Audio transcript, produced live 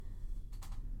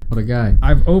What a guy.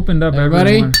 I've opened up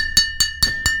everyone.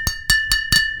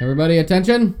 Everybody,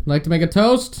 attention. I'd like to make a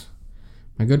toast.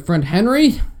 My good friend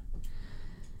Henry.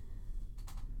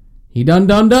 He done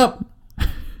up. And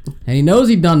he knows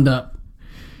he done up.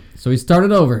 So he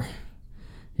started over.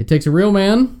 It takes a real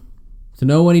man to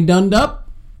know when he done up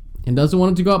and doesn't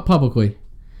want it to go out publicly.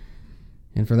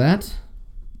 And for that,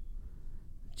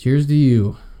 cheers to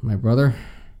you, my brother.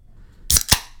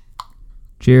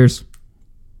 Cheers.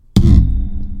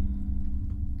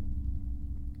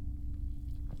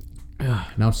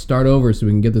 Now start over so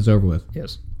we can get this over with.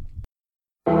 Yes.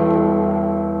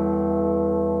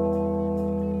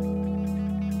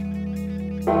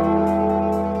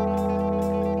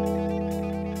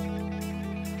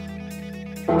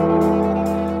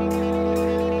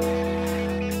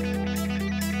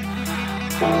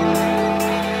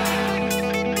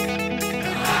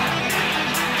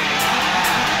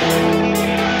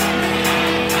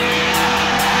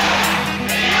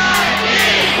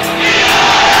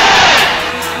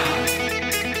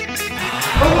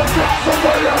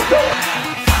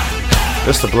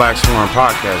 This is the Black Swan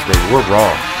Podcast, baby. We're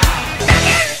raw.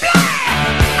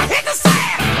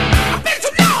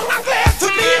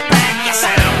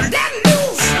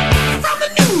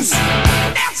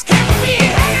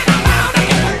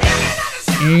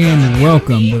 And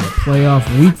welcome to the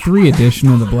playoff Week 3 edition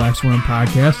of the Black Swan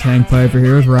Podcast. Hank Piper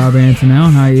here with Rob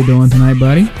Antonell. How you doing tonight,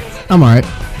 buddy? I'm alright.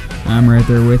 I'm right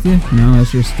there with you. You know,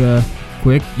 it's just a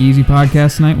quick, easy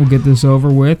podcast tonight. We'll get this over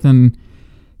with and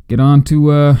get on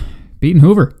to beating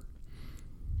Hoover.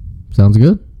 Sounds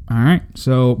good. All right.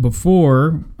 So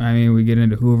before we get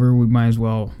into Hoover, we might as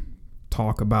well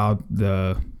talk about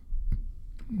the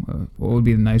what would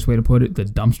be the nice way to put it? The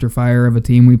dumpster fire of a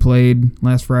team we played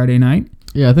last Friday night.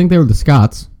 Yeah, I think they were the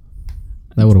Scots.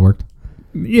 That would have worked.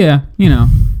 Yeah, you know,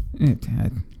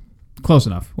 close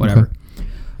enough. Whatever.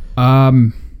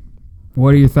 Okay.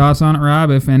 What are your thoughts on it,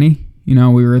 Rob? If any? You know,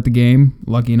 we were at the game,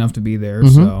 lucky enough to be there,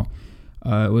 so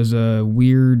it was a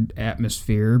weird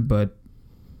atmosphere, but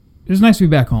it was nice to be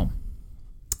back home.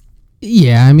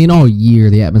 Yeah, I mean, all year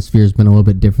the atmosphere has been a little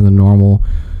bit different than normal.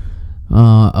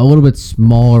 A little bit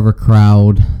smaller of a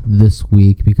crowd this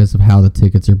week because of how the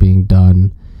tickets are being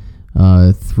done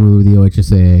through the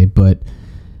OHSAA, but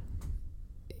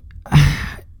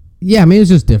yeah, I mean, it was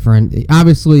just different.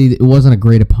 Obviously, it wasn't a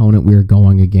great opponent we were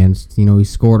going against. You know, we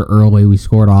scored early, we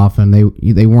scored often.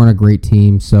 They weren't a great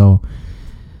team, so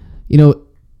you know,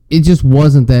 it just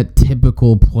wasn't that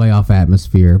typical playoff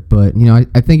atmosphere. But you know,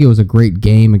 I think it was a great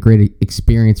game, a great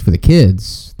experience for the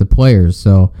kids, the players.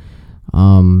 So,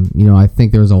 you know, I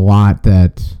think there was a lot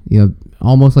that, you know,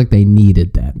 almost like they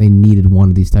needed that. They needed one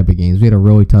of these type of games. We had a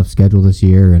really tough schedule this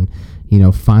year, and you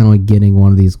know, finally getting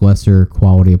one of these lesser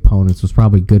quality opponents was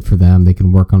probably good for them. They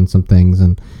can work on some things,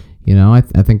 and you know, I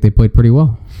think they played pretty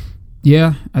well.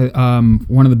 Yeah,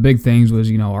 one of the big things was,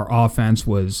 you know, our offense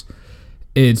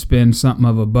it's been something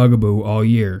of a bugaboo all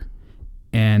year,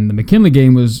 and the McKinley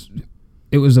game was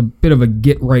a bit of a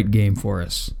get right game for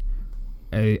us.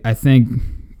 I think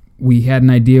we had an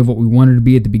idea of what we wanted to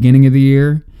be at the beginning of the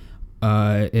year,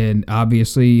 and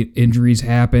obviously injuries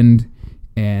happened,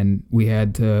 and we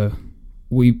had to.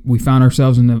 We found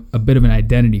ourselves in a bit of an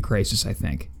identity crisis, I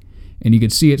think. And you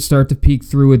could see it start to peek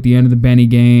through at the end of the Benny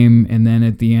game and then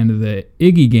at the end of the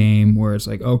Iggy game, where it's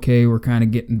like, okay, we're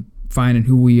kind of finding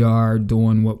who we are,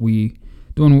 doing what we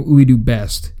do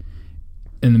best.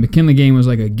 And the McKinley game was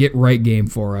like a get-right game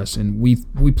for us, and we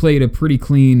played a pretty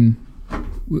clean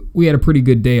 – we had a pretty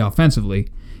good day offensively.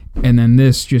 And then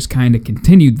this just kind of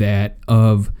continued that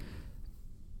of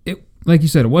it. Like you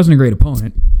said, it wasn't a great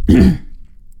opponent.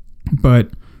 But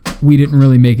we didn't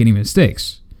really make any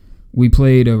mistakes. We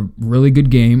played a really good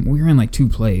game. We ran like 2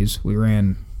 plays. We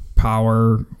ran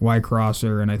power, Y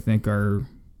crosser, and I think our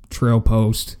trail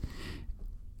post.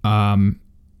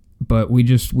 But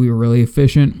we were really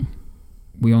efficient.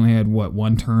 We only had,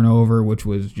 1 turnover, which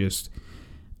was just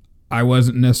I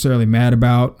wasn't necessarily mad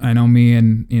about. I know me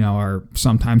and, you know, our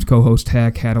sometimes co-host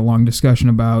Tech had a long discussion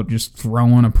about just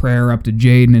throwing a prayer up to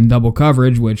Jaden in double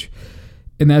coverage, which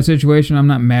in that situation, I'm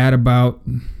not mad about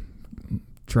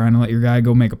trying to let your guy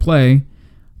go make a play.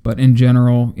 But in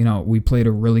general, you know, we played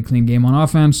a really clean game on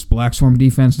offense. Black Swarm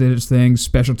defense did its thing.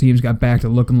 Special teams got back to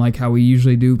looking like how we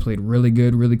usually do. Played really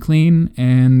good, really clean,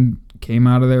 and came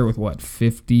out of there with,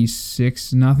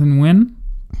 56-0 win?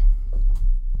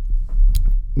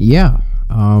 Yeah.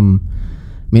 I mean,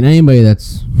 anybody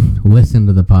that's listened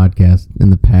to the podcast in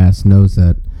the past knows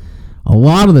that a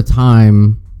lot of the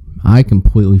time I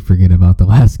completely forget about the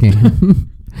last game.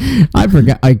 I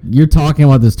forgot. Like, you're talking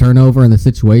about this turnover and the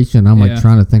situation. I'm like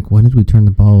trying to think, when did we turn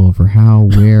the ball over? How,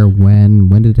 where, when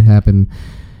did it happen?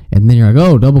 And then you're like,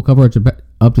 oh, double coverage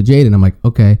up to Jaden. I'm like,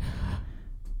 okay.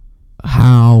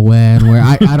 How, when, where?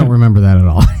 I don't remember that at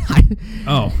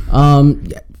all.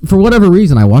 For whatever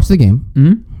reason, I watched the game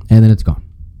and then it's gone.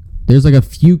 There's like a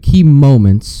few key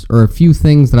moments or a few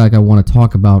things that I want to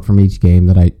talk about from each game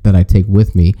that I take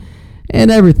with me,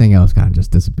 and everything else kind of just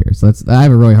disappears. So I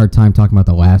have a really hard time talking about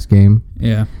the last game.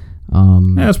 Yeah.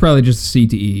 That's probably just a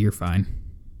CTE. You're fine.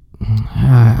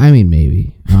 I mean,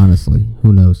 maybe. Honestly,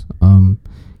 who knows?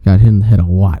 Got hit in the head a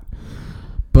lot,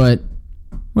 but.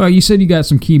 Well, you said you got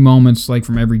some key moments like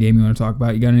from every game you want to talk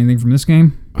about. You got anything from this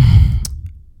game?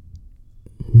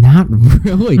 Not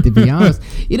really, to be honest.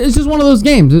 It's just one of those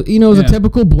games. It was a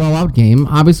typical blowout game.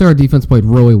 Obviously, our defense played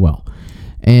really well,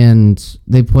 and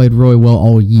they played really well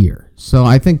all year. So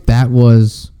I think that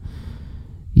was,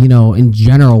 in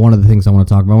general, one of the things I want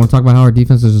to talk about. I want to talk about how our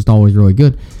defense is just always really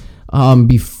good.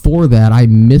 Before that, I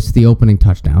missed the opening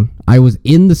touchdown. I was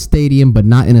in the stadium, but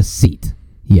not in a seat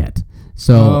yet.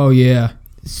 So,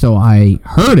 So I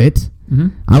heard it.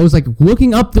 I was like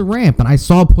looking up the ramp, and I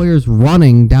saw players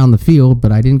running down the field, but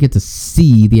I didn't get to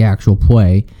see the actual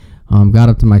play. Got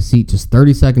up to my seat just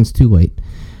 30 seconds too late.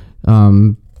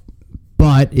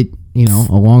 But it,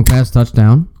 a long pass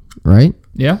touchdown, right?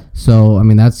 Yeah. So I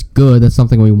mean, that's good. That's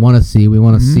something we want to see. We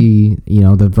want to see,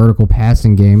 the vertical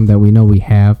passing game that we know we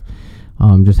have.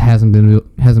 Just hasn't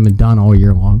been done all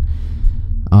year long.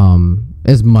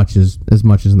 As much as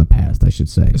in the past, I should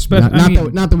say.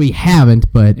 Not that we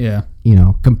haven't, but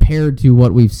compared to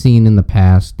what we've seen in the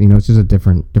past, it's just a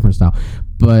different style.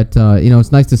 But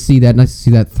it's nice to see that. Nice to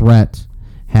see that threat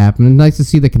happen. And nice to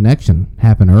see the connection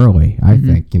happen early. I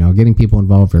think getting people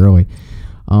involved early.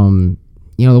 The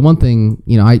one thing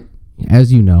I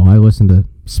listen to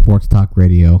sports talk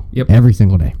radio every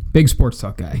single day. Big sports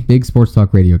talk guy. Big sports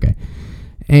talk radio guy,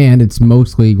 and it's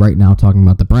mostly right now talking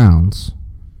about the Browns.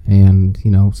 And,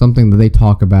 something that they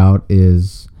talk about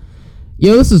is,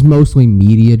 this is mostly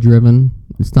media driven.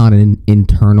 It's not an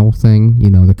internal thing.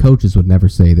 The coaches would never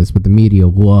say this, but the media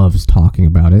loves talking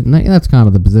about it. And that's kind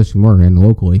of the position we're in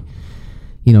locally.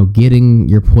 Getting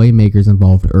your playmakers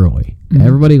involved early.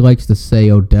 Everybody likes to say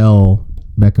Odell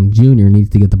Beckham Jr. needs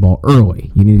to get the ball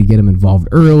early. You need to get him involved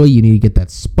early. You need to get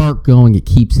that spark going. It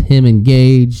keeps him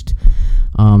engaged.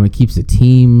 It keeps the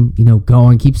team,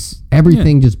 going, keeps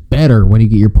everything just better when you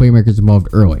get your playmakers involved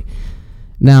early.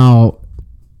 Now,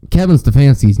 Kevin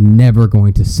Stefanski's never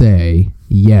going to say,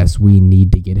 yes, we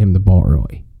need to get him the ball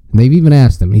early. They've even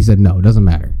asked him. He said, no, it doesn't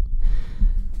matter.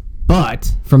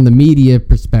 But from the media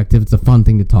perspective, it's a fun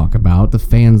thing to talk about. The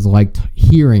fans liked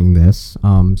hearing this.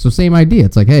 So same idea.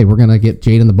 It's like, hey, we're going to get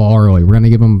Jaden the ball early. We're going to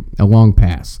give him a long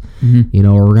pass,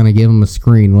 or we're going to give him a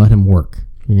screen, let him work.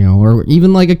 Or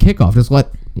even like a kickoff. Just let,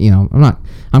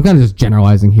 I'm kind of just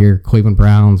generalizing here. Cleveland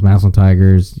Browns, Massillon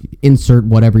Tigers, insert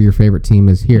whatever your favorite team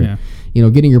is here. Yeah.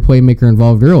 Getting your playmaker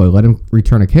involved early, let him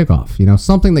return a kickoff.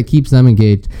 Something that keeps them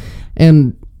engaged.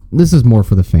 And this is more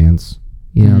for the fans.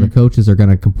 The coaches are going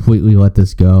to completely let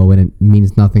this go, and it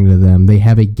means nothing to them. They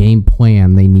have a game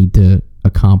plan they need to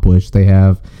accomplish. They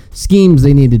have schemes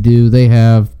they need to do. They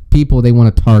have people they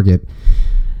want to target.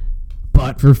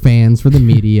 But for fans, for the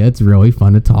media, it's really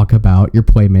fun to talk about your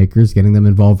playmakers, getting them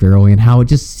involved early, and how it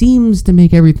just seems to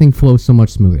make everything flow so much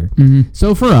smoother.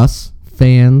 So for us,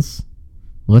 fans,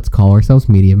 let's call ourselves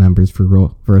media members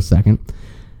for a second.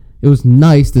 It was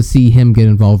nice to see him get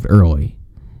involved early.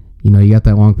 You got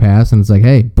that long pass, and it's like,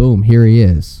 hey, boom, here he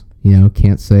is.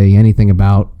 Can't say anything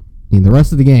about the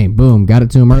rest of the game. Boom, got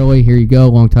it to him early. Here you go,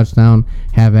 long touchdown.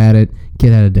 Have at it.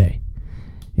 Get out of day.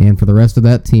 And for the rest of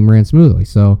that, team ran smoothly.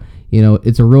 So,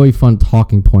 it's a really fun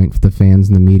talking point for the fans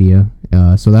and the media.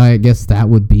 So I guess that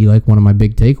would be like one of my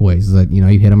big takeaways is that, you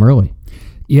hit them early.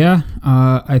 Yeah,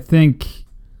 I think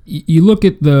you look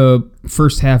at the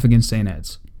first half against St.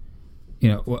 Ed's.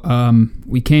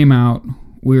 We came out,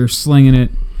 we were slinging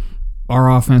it. Our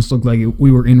offense looked like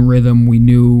we were in rhythm. We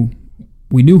knew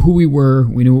who we were.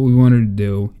 We knew what we wanted to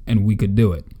do, and we could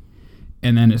do it.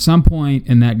 And then at some point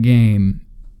in that game,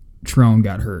 Trone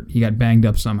got hurt. He got banged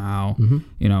up somehow.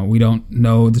 We don't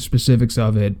know the specifics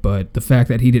of it, but the fact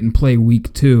that he didn't play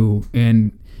week 2,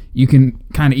 and you can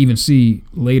kind of even see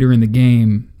later in the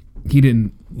game, he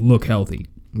didn't look healthy.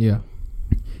 Yeah.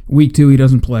 Week 2, he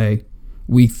doesn't play.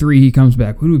 Week 3, he comes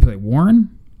back. Who do we play?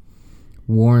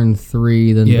 Warren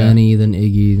 3, then Benny, then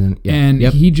Iggy, then and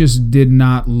he just did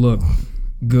not look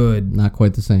good. Not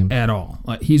quite the same at all.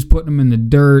 Like, he's putting him in the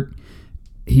dirt.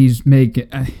 He's making.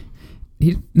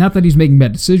 Not that he's making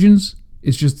bad decisions.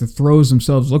 It's just the throws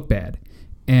themselves look bad.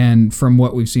 And from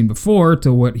what we've seen before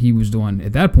to what he was doing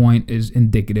at that point is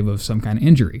indicative of some kind of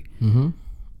injury. Mm-hmm.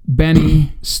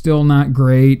 Benny, still not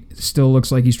great. Still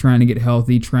looks like he's trying to get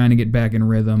healthy, trying to get back in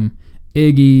rhythm.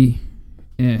 Iggy,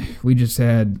 we just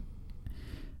had,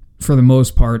 for the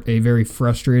most part, a very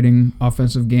frustrating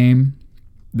offensive game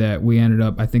that we ended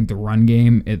up, I think the run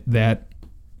game that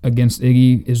against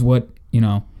Iggy is what,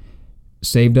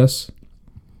 saved us.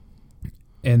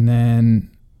 And then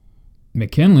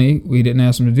McKinley, we didn't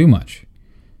ask him to do much.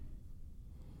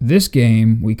 This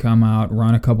game, we come out,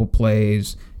 run a couple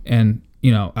plays, and,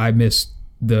 I missed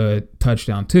the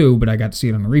touchdown too, but I got to see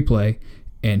it on the replay,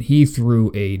 and he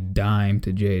threw a dime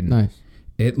to Jaden. Nice.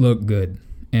 It looked good.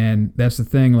 And that's the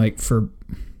thing,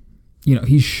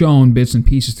 he's shown bits and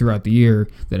pieces throughout the year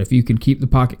that if you can keep the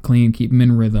pocket clean, keep him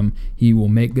in rhythm, he will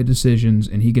make good decisions,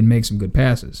 and he can make some good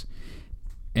passes.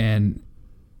 And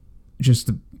just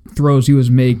the throws he was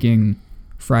making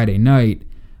Friday night,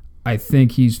 I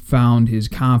think he's found his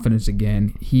confidence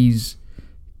again. He's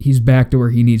back to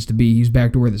where he needs to be. He's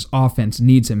back to where this offense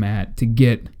needs him at to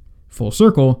get full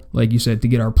circle, like you said, to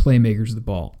get our playmakers the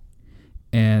ball.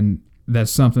 And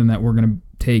that's something that we're going to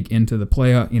take into the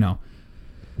playoff,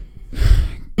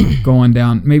 going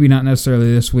down, maybe not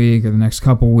necessarily this week or the next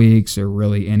couple weeks or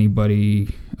really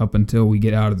anybody up until we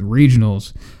get out of the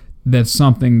regionals. That's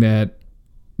something that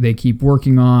they keep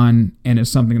working on, and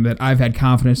it's something that I've had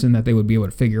confidence in that they would be able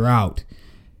to figure out,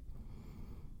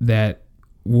 that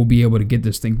we'll be able to get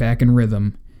this thing back in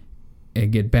rhythm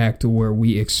and get back to where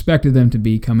we expected them to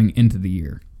be coming into the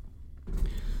year.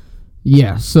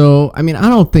 Yeah, so, I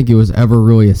don't think it was ever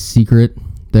really a secret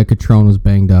that Catrone was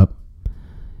banged up.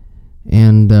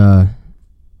 And,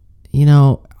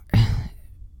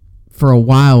 for a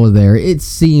while there, it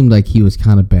seemed like he was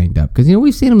kind of banged up. Because,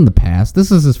 we've seen him in the past.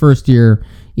 This is his first year,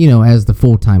 as the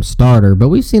full-time starter. But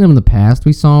we've seen him in the past.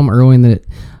 We saw him early in the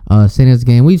St. Ed's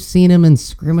game. We've seen him in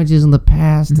scrimmages in the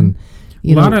past. And,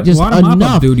 a lot of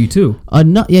mop-up duty, too.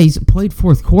 Yeah, he's played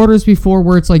fourth quarters before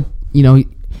where it's like,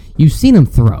 you've seen him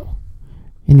throw.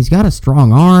 And he's got a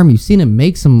strong arm. You've seen him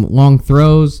make some long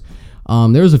throws.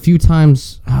 There was a few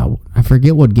times, I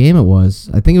forget what game it was.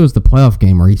 I think it was the playoff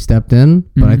game where he stepped in,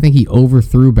 but I think he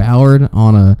overthrew Ballard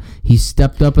he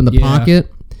stepped up in the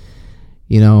pocket.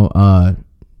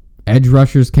 Edge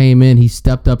rushers came in. He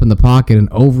stepped up in the pocket and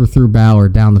overthrew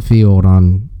Ballard down the field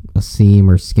on a seam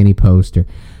or skinny post or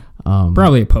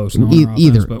probably a post.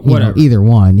 Either, but whatever. Either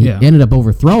one. He ended up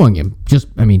overthrowing him.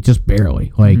 Just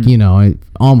barely.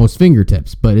 Almost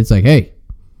fingertips. But it's like, hey,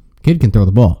 kid can throw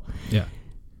the ball. Yeah.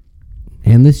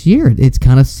 And this year, it's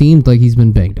kind of seemed like he's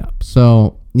been banged up.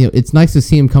 So, it's nice to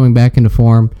see him coming back into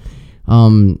form.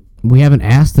 We haven't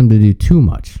asked him to do too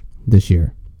much this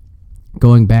year.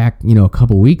 Going back, a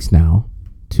couple weeks now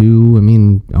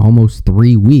to, almost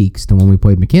 3 weeks to when we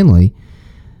played McKinley,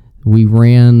 we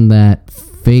ran that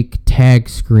fake tag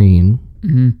screen,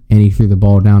 and he threw the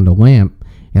ball down to Lamp.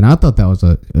 And I thought that was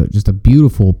just a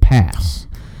beautiful pass.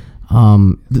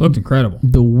 It looked incredible.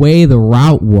 The way the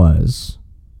route was,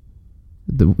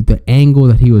 the angle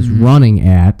that he was running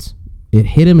at, it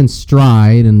hit him in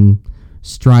stride, and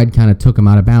stride kind of took him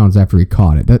out of bounds after he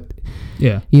caught it.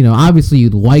 Obviously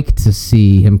you'd like to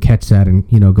see him catch that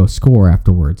and go score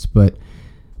afterwards, but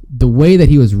the way that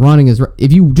he was running is,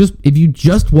 if you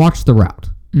just watch the route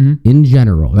in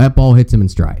general, that ball hits him in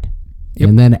stride,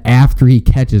 and then after he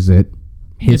catches it,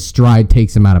 his stride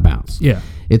takes him out of bounds. Yeah,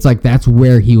 it's like that's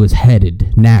where he was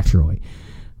headed naturally.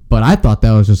 But I thought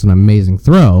that was just an amazing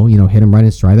throw. Hit him right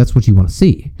in stride. That's what you want to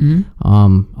see.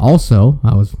 Also,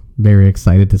 I was very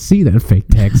excited to see that fake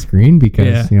tag screen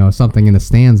because something in the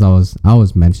stands I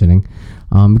was mentioning,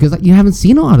 because you haven't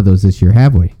seen a lot of those this year,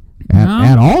 have we?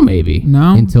 At all, maybe.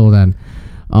 No. Until then.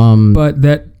 But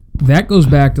that goes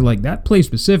back to that play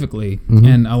specifically,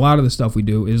 and a lot of the stuff we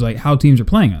do is how teams are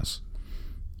playing us.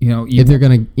 If they're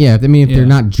gonna, if they're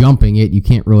not jumping it, you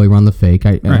can't really run the fake.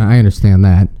 I understand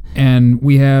that. And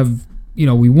we have,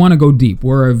 we want to go deep.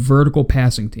 We're a vertical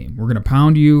passing team. We're going to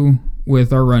pound you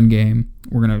with our run game.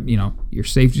 We're going to, your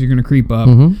safeties are going to creep up,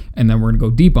 and then we're going to go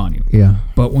deep on you. Yeah.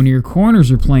 But when your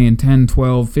corners are playing 10,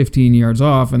 12, 15 yards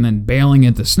off and then bailing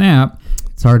at the snap,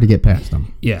 it's hard to get past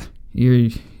them. Yeah. You're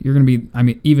going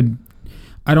to be,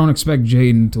 I don't expect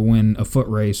Jaden to win a foot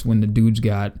race when the dude's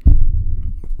got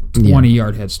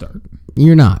 20-yard head start.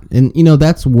 You're not. And,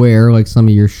 that's where, some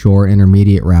of your short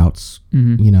intermediate routes,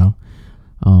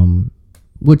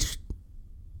 which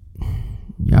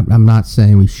I'm not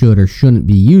saying we should or shouldn't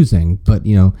be using, but,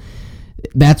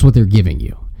 that's what they're giving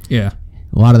you. Yeah.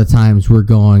 A lot of the times we're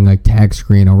going tag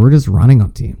screen or we're just running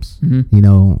on teams.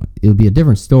 It would be a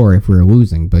different story if we were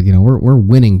losing, but, we're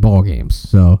winning ball games.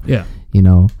 So, yeah.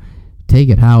 take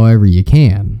it however you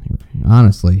can,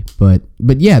 honestly. But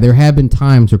yeah, there have been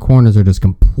times where corners are just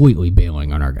completely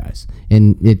bailing on our guys,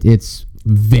 and it's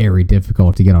very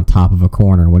difficult to get on top of a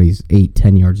corner when he's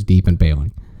 8-10 yards deep and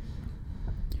bailing.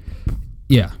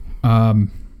 Yeah.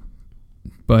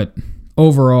 But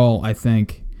overall, I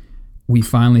think we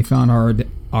finally found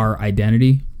our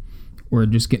identity. We're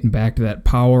just getting back to that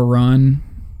power run,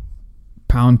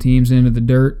 pound teams into the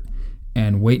dirt,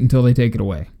 and wait until they take it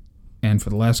away. And for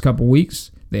the last couple weeks,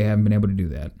 they haven't been able to do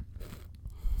that.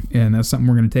 And that's something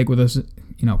we're going to take with us,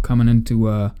 coming into,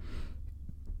 I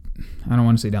don't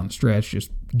want to say down the stretch, just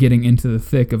getting into the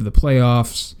thick of the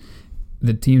playoffs,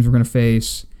 the teams we're going to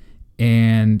face,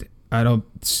 and I don't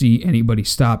see anybody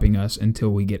stopping us until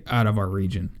we get out of our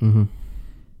region. Mm-hmm.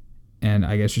 And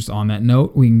I guess just on that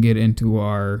note, we can get into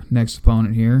our next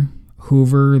opponent here.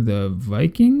 Hoover, the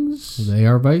Vikings? They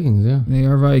are Vikings, yeah. They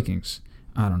are Vikings.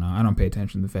 I don't know. I don't pay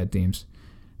attention to the Fed teams.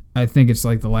 I think it's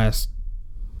like the last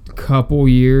couple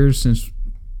years since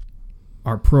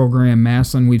our program,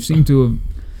 Massillon, we've seemed to have,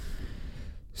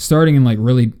 starting in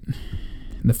really,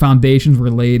 the foundations were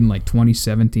laid in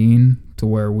 2017 to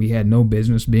where we had no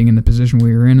business being in the position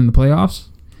we were in the playoffs.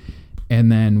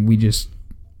 And then we just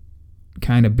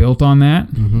kind of built on that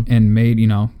and made,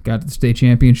 got to the state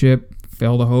championship,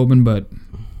 fell to Hoban, but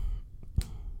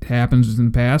it happens in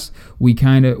the past. We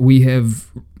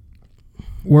have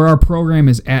where our program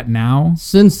is at now.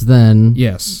 Since then,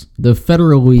 yes, the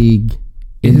Federal League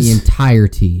in the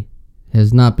entirety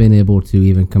has not been able to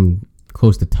even come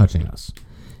close to touching us,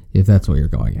 if that's what you're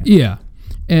going at. Yeah.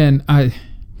 And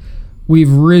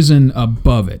we've risen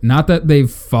above it. Not that they've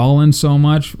fallen so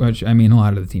much, which, a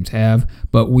lot of the teams have,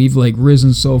 but we've,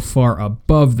 risen so far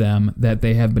above them that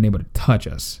they have been able to touch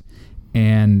us.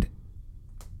 And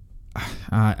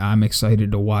I'm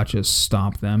excited to watch us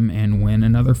stomp them and win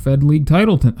another Fed League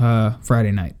title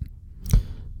Friday night.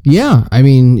 Yeah,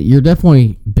 you're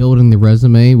definitely building the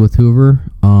resume with Hoover.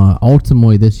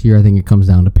 Ultimately, this year, I think it comes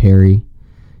down to Perry.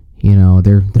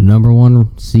 They're the number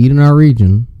one seed in our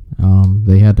region.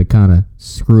 They had to kind of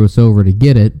screw us over to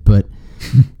get it, but,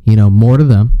 more to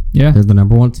them. Yeah. They're the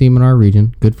number one team in our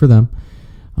region. Good for them.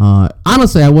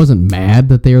 Honestly, I wasn't mad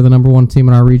that they are the number one team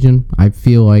in our region. I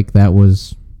feel like that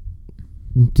was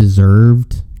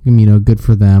deserved. Good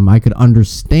for them. I could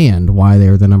understand why they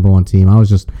were the number one team. I was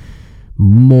just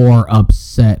more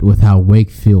upset with how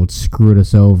Wakefield screwed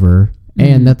us over,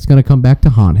 and that's going to come back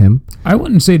to haunt him. I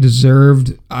wouldn't say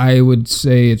deserved. I would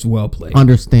say it's well played.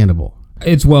 Understandable.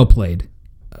 It's well played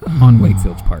on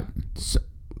Wakefield's part.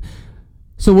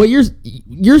 So what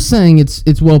you're saying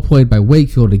it's well played by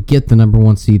Wakefield to get the number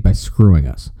one seed by screwing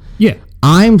us. Yeah.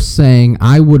 I'm saying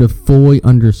I would have fully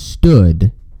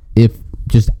understood if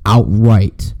just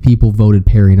outright people voted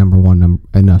Perry number one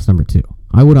and us number two.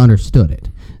 I would have understood it.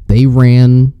 They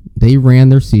ran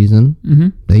their season. Mm-hmm.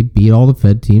 They beat all the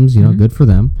Fed teams. Good for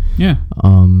them. Yeah.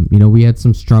 We had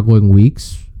some struggling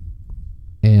weeks,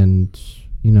 and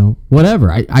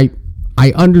whatever. I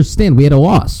understand we had a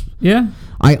loss. Yeah.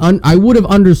 I would have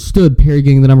understood Perry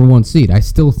getting the number one seed. I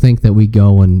still think that we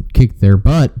go and kick their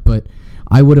butt, but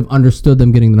I would have understood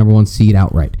them getting the number one seed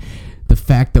outright. The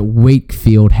fact that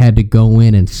Wakefield had to go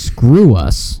in and screw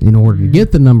us in order to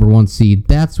get the number one seed,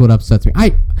 that's what upsets me.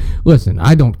 I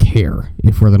don't care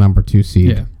if we're the number two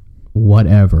seed. Yeah.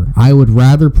 Whatever. I would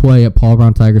rather play at Paul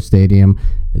Brown Tiger Stadium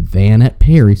than at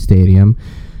Perry Stadium.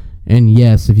 And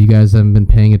yes, if you guys haven't been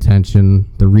paying attention,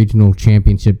 the regional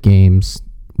championship games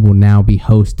will now be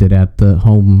hosted at the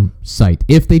home site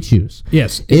if they choose.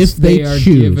 Yes, if they are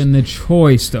choose, given the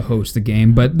choice to host the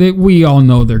game, but we all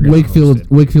know they're going to host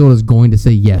it. Wakefield is going to say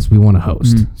yes, we want to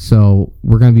host. So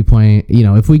we're going to be playing.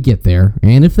 If we get there,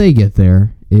 and if they get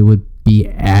there, it would be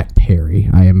at Perry,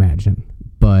 I imagine.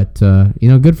 But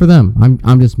good for them.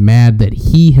 I'm just mad that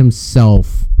he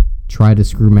himself tried to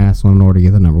screw Massillon in order to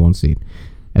get the number one seed.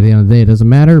 At the end of the day, it doesn't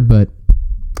matter, but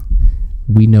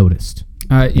we noticed.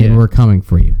 And we're coming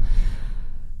for you.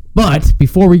 But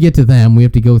before we get to them, we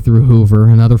have to go through Hoover,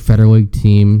 another Federal League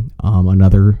team,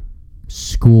 another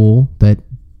school that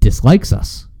dislikes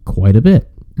us quite a bit.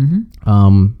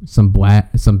 Mm-hmm.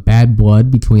 Some bad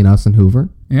blood between us and Hoover.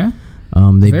 Yeah.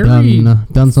 They've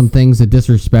done some things that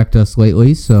disrespect us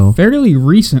lately. So fairly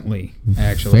recently,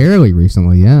 actually. Fairly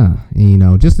recently, yeah.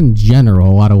 Just in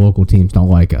general, a lot of local teams don't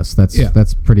like us.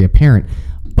 That's pretty apparent.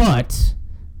 But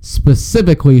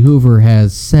specifically, Hoover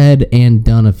has said and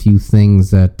done a few things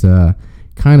that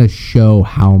kind of show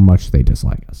how much they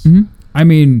dislike us.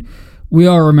 Mm-hmm. We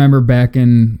all remember back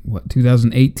in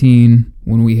 2018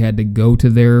 when we had to go to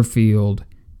their field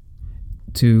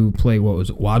to play, what was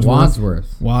it,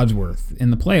 Wadsworth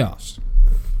in the playoffs.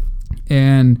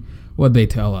 And what'd they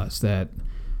tell us? That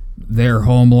their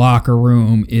home locker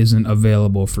room isn't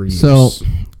available for use. So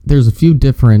there's a few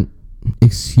different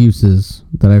excuses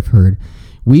that I've heard.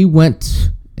 We went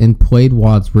and played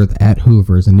Wadsworth at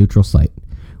Hoover as a neutral site.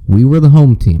 We were the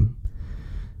home team.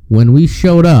 When we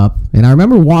showed up, and I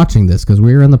remember watching this because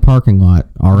we were in the parking lot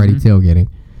already tailgating,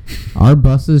 our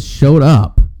buses showed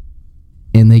up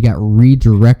and they got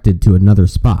redirected to another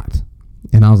spot.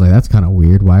 And I was like, that's kind of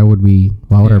weird. Why would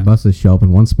our buses show up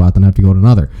in one spot and have to go to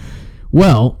another?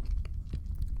 Well,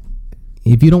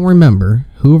 if you don't remember,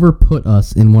 Hoover put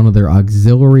us in one of their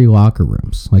auxiliary locker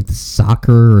rooms, like the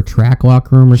soccer or track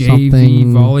locker room or something. JV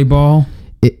volleyball.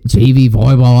 JV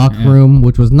volleyball locker room,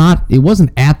 which was it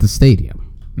wasn't at the stadium.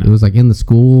 No. It was like in the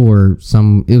school or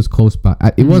it was close by.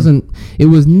 It was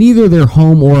neither their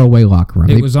home or away locker room.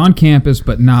 It was on campus,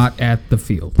 but not at the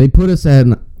field. They put us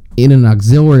in an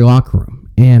auxiliary locker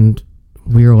room, and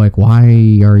we were like,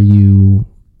 why are you,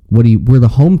 we're the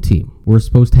home team. We're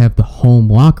supposed to have the home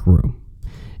locker room.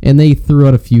 And they threw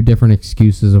out a few different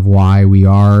excuses of why we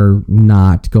are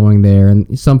not going there.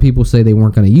 And some people say they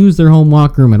weren't going to use their home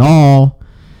locker room at all.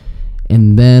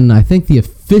 And then I think the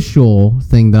official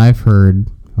thing that I've heard,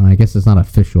 I guess it's not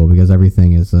official because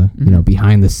everything is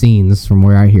behind the scenes from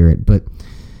where I hear it, but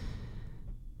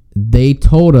they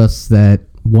told us that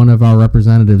one of our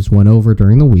representatives went over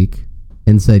during the week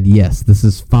and said, yes, this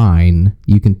is fine.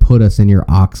 You can put us in your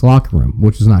aux locker room,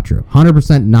 which is not true.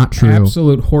 100% not true.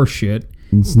 Absolute horseshit.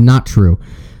 It's not true.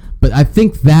 But I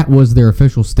think that was their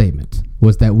official statement,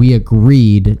 was that we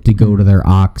agreed to go to their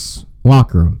aux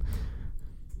locker room.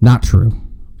 Not true.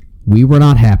 We were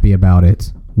not happy about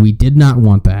it. We did not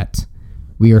want that.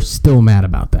 We are still mad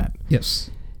about that. Yes.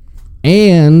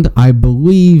 And I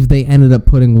believe they ended up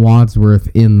putting Wadsworth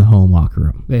in the home locker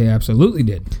room. They absolutely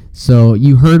did. So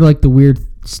you heard like the weird,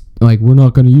 like, we're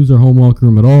not going to use our home locker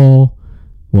room at all.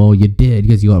 Well, you did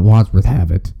because you let Wadsworth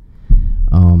have it.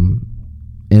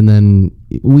 And then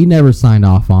we never signed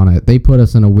off on it. They put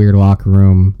us in a weird locker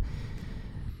room.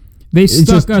 They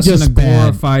stuck us in a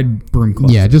glorified broom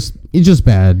closet. Yeah, it's just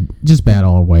bad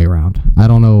all the way around. I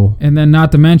don't know. And then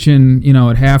not to mention,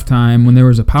 at halftime when there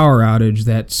was a power outage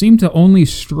that seemed to only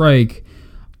strike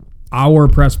our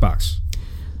press box.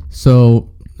 So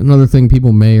another thing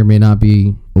people may or may not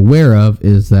be aware of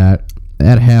is that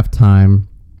at halftime,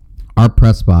 our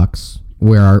press box,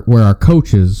 where our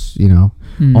coaches,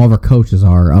 all of our coaches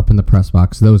are up in the press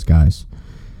box, those guys,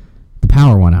 the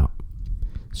power went out.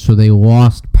 So they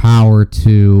lost power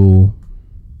to,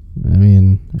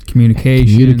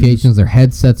 communications. Their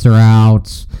headsets are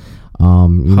out.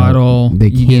 Huddle.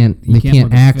 They can't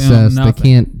access. They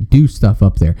can't do stuff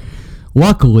up there.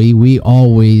 Luckily, we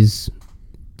always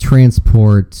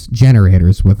transport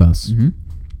generators with us,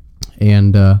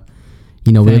 and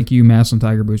thank you, Massillon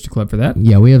Tiger Booster Club, for that.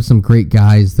 Yeah, we have some great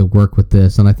guys that work with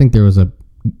this, and I think there was a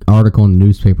article in the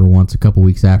newspaper once a couple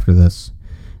weeks after this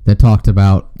that talked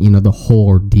about, the whole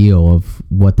ordeal of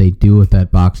what they do with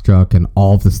that box truck and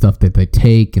all of the stuff that they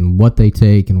take and what they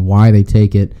take and why they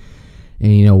take it.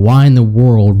 And, why in the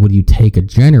world would you take a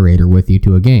generator with you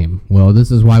to a game? Well,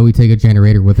 this is why we take a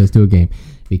generator with us to a game.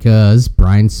 Because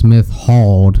Brian Smith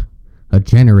hauled a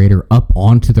generator up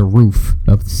onto the roof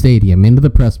of the stadium into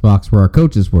the press box where our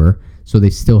coaches were, so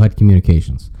they still had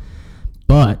communications.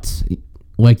 But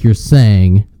like you're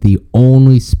saying, the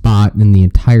only spot in the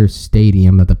entire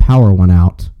stadium that the power went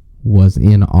out was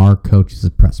in our coach's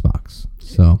press box.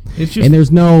 So it's just, and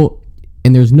there's no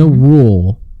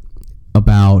rule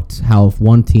about how if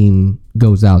one team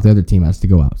goes out, the other team has to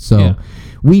go out. So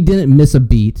we didn't miss a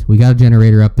beat. We got a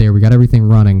generator up there. We got everything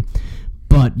running.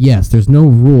 But yes, there's no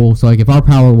rule. So like if our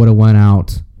power would have went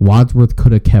out, Wadsworth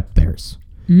could have kept theirs.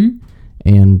 Mm-hmm.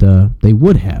 And they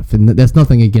would have. And that's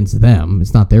nothing against them.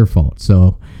 It's not their fault.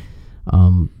 So,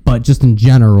 but just in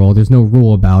general, there's no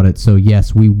rule about it. So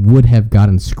yes, we would have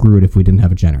gotten screwed if we didn't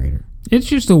have a generator. It's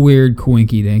just a weird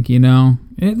coinky-dink,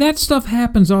 That stuff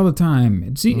happens all the time.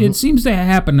 It seems to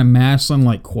happen to Massillon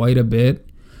like quite a bit.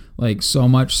 Like so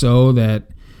much so that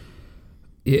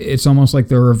it's almost like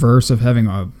the reverse of having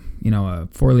a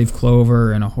 4-leaf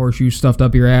clover and a horseshoe stuffed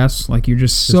up your ass. Like you're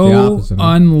just so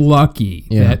unlucky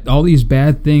that all these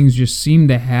bad things just seem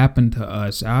to happen to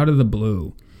us out of the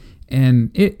blue. And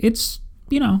it's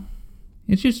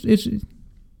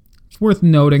worth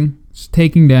noting. It's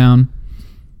taking down.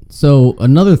 So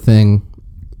another thing,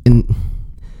 and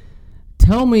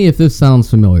tell me if this sounds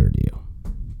familiar to you,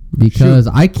 because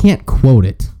I can't quote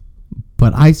it,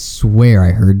 but I swear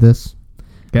I heard this.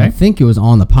 Okay. I think it was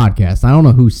on the podcast. I don't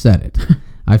know who said it.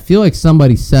 I feel like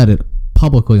somebody said it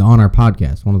publicly on our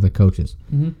podcast, one of the coaches.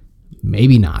 Mm-hmm.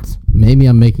 Maybe not. maybe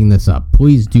I'm making this up.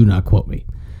 Please do not quote me.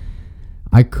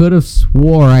 I could have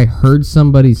swore I heard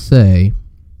somebody say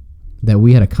that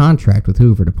we had a contract with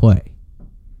Hoover to play.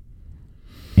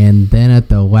 And then at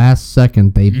the last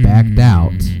second, they backed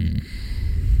out.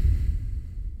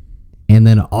 And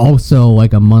then also,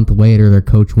 like a month later, their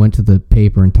coach went to the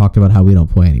paper and talked about how we don't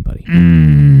play anybody.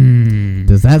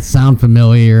 Does that sound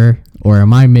familiar, or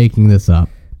am I making this up?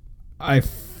 I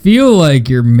feel like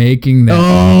you're making that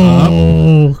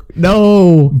up.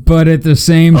 No. But at the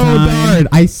same time... Oh, darn.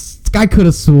 I could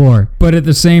have swore. But at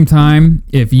the same time,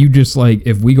 if you just like,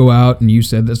 if we go out and you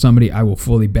said that somebody, I will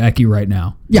fully back you right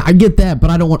now. Yeah, I get that, but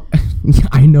I don't want...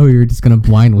 I know you're just going to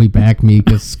blindly back me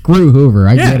because screw Hoover.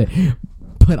 I get it.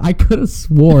 But I could have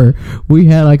swore we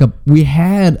had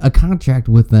a contract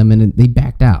with them and they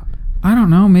backed out. I don't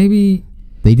know, maybe...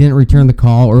 They didn't return the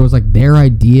call, or it was like their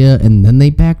idea and then they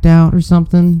backed out or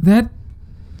something. That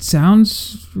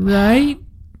sounds right.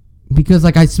 Because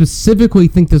like I specifically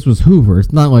think this was Hoover.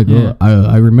 It's not like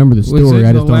I remember the story.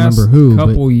 I just don't remember who.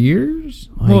 Couple years?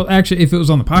 Like, well, actually, if it was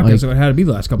on the podcast, it would have to be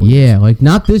the last couple years. Yeah, like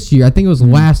not this year. I think it was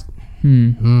last.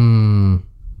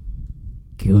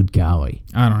 Good golly.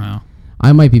 I don't know.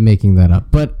 I might be making that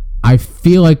up, but I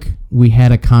feel like we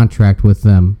had a contract with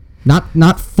them.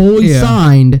 Not fully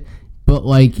signed, but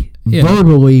like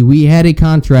verbally, we had a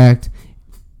contract,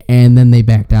 and then they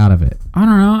backed out of it. I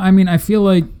don't know. I mean, I feel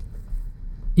like,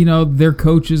 you know, their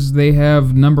coaches, they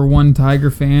have number one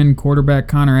Tiger fan, quarterback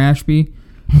Connor Ashby,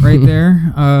 right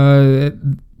there.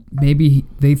 Maybe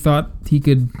they thought he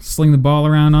could sling the ball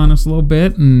around on us a little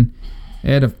bit and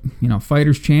had a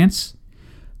fighter's chance.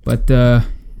 But I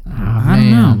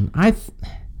don't know.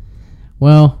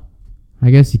 Well,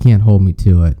 I guess you can't hold me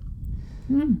to it.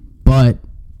 But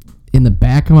in the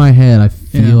back of my head, I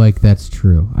feel like that's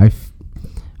true.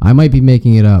 I might be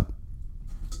making it up.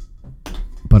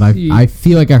 But I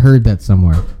feel like I heard that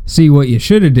somewhere. See, what you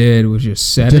should have did was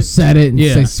just said it and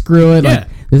say, screw it. Like,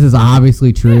 this is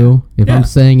obviously true. If I'm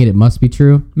saying it, it must be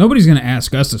true. Nobody's going to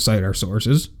ask us to cite our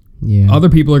sources. Yeah. Other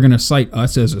people are going to cite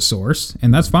us as a source,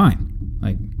 and that's fine.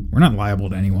 Like, we're not liable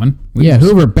to anyone.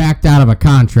 Hoover backed out of a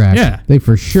contract. Yeah. They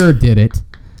for sure did it.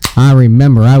 I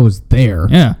remember. I was there.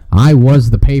 Yeah. I was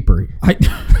the paper. I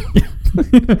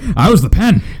was the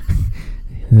pen.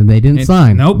 And they didn't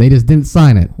sign. Nope. They just didn't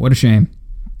sign it. What a shame.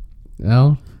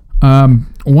 Well,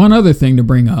 one other thing to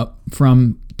bring up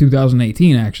from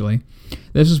 2018, actually.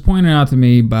 This was pointed out to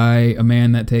me by a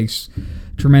man that takes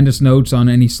tremendous notes on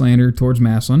any slander towards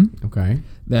Massillon. Okay.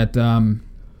 That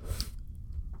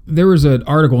there was an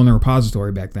article in the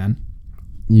repository back then.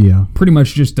 Yeah. Pretty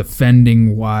much just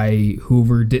defending why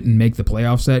Hoover didn't make the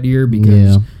playoffs that year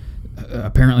because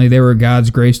apparently they were God's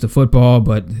grace to football,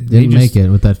 but they didn't make it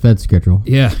with that Fed schedule.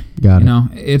 Yeah. Got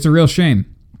it. It's a real shame.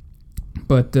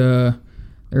 But their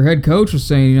head coach was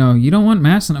saying, you don't want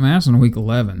Massillon at Massillon in week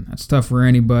 11. That's tough for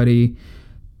anybody.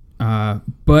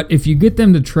 But if you get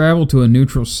them to travel to a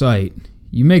neutral site,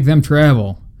 you make them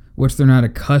travel, which they're not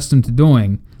accustomed to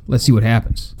doing. Let's see what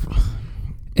happens.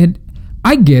 And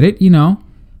I get it,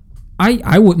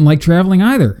 I wouldn't like traveling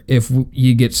either if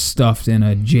you get stuffed in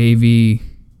a JV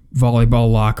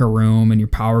volleyball locker room and your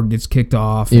power gets kicked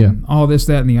off and all this,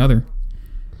 that, and the other.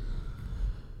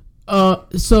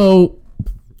 So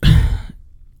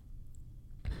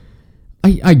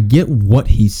I get what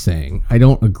he's saying. I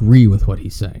don't agree with what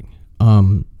he's saying.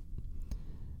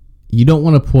 You don't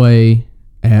want to play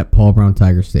at Paul Brown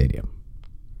Tiger Stadium.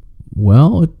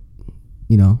 Well,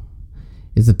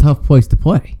 it's a tough place to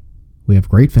play. We have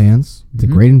great fans. It's a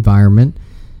great environment.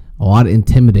 A lot of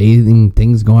intimidating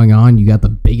things going on. You got the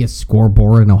biggest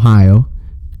scoreboard in Ohio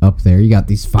up there. You got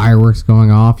these fireworks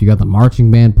going off. You got the marching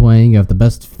band playing. You have the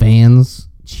best fans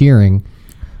cheering.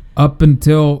 Up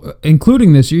until,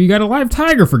 including this year, you got a live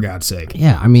tiger, for God's sake.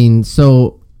 Yeah, I mean,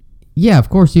 of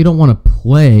course you don't want to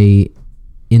play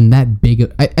in that big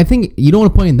of... I think you don't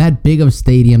want to play in that big of a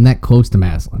stadium that close to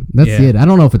Massillon. That's it. I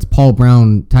don't know if it's Paul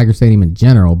Brown Tiger Stadium in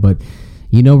general, but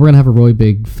we're going to have a really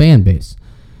big fan base.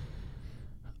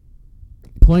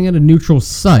 Playing at a neutral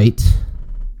site,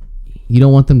 you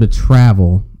don't want them to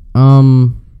travel. I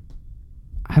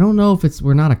don't know if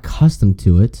we're not accustomed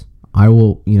to it. I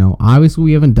will, obviously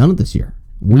we haven't done it this year.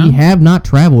 We have not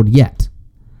traveled yet.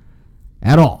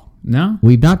 At all. No?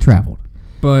 We've not traveled.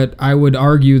 But I would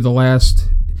argue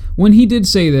when he did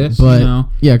say this,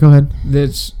 yeah, go ahead.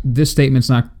 This statement's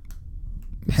not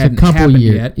hadn't happened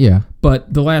yet. Yeah.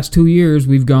 But the last 2 years,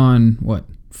 we've gone,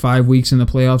 5 weeks in the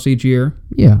playoffs each year?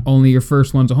 Yeah. Only your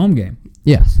first one's a home game.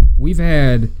 Yes. We've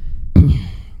had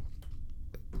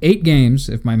 8 games,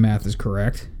 if my math is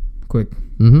correct. Quick,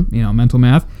 mental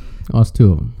math. Lost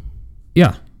 2 of them.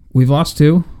 Yeah. We've lost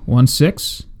 2. won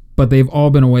 6, but they've all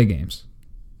been away games.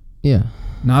 Yeah.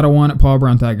 Not a one at Paul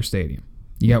Brown Tiger Stadium.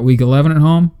 You got week 11 at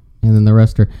home. And then the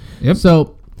rest are... Yep.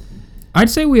 So... I'd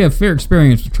say we have fair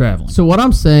experience with traveling. So what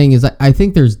I'm saying is I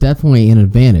think there's definitely an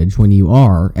advantage when you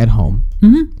are at home.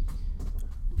 Mm-hmm.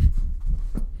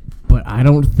 But I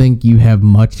don't think you have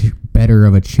much better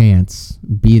of a chance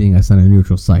beating us on a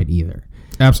neutral site either.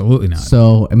 Absolutely not.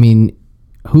 So, I mean,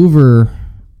 Hoover,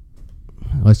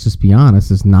 let's just be honest,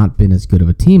 has not been as good of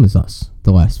a team as us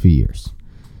the last few years.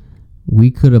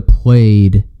 We could have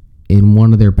played in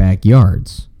one of their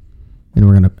backyards,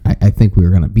 and I think we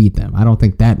were gonna beat them. I don't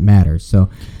think that matters. So,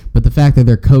 but the fact that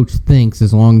their coach thinks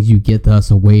as long as you get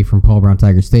us away from Paul Brown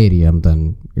Tiger Stadium,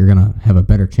 then you're gonna have a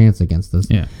better chance against us.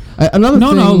 Yeah. Another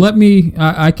thing. No. Let me.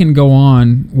 I can go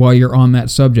on while you're on that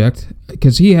subject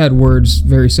because he had words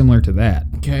very similar to that.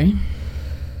 Okay.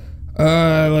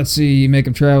 Let's see. Make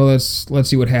them travel. Let's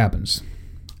see what happens.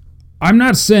 I'm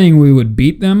not saying we would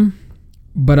beat them,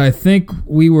 but I think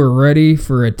we were ready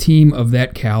for a team of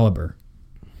that caliber.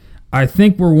 I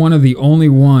think we're one of the only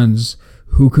ones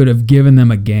who could have given them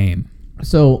a game.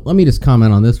 So let me just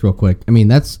comment on this real quick. I mean,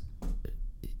 that's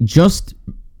just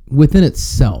within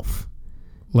itself.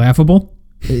 Laughable?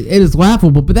 It is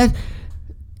laughable, but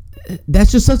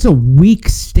that's just such a weak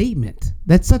statement.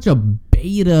 That's such a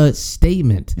beta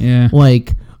statement. Yeah.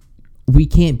 Like, we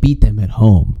can't beat them at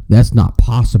home. That's not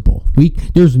possible.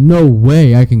 There's no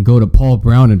way I can go to Paul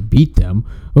Brown and beat them.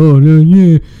 Oh, no,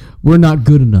 yeah. We're not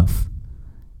good enough.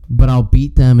 But I'll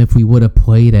beat them if we would have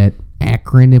played at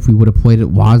Akron, if we would have played at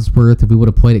Wadsworth, if we would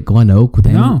have played at Glen Oak.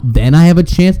 Then I have a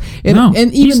chance. And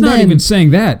even he's not even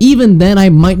saying that. Even then, I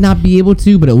might not be able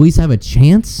to, but at least have a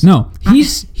chance. No,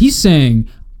 he's saying,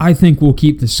 I think we'll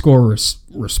keep the score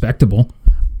respectable.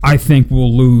 I think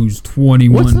we'll lose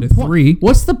 21-3.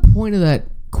 What's the point of that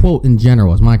quote in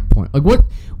general? Is my point. Like,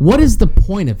 what is the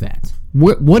point of that?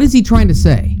 What is he trying to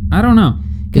say? I don't know.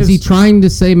 Is he trying to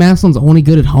say Massillon's only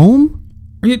good at home?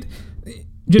 I'll read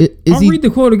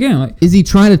the quote again. Is he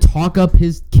trying to talk up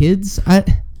his kids?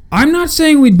 I'm not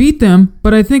saying we'd beat them,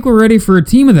 but I think we're ready for a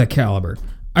team of that caliber.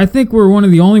 I think we're one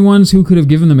of the only ones who could have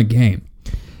given them a game.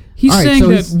 He's saying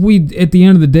that we, at the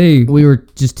end of the day... We were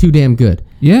just too damn good.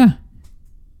 Yeah.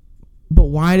 But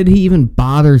why did he even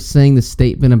bother saying the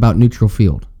statement about neutral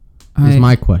field? Is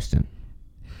my question.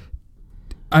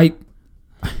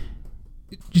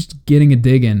 Just getting a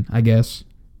dig in, I guess.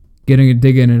 Getting a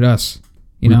dig in at us.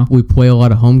 You know? We play a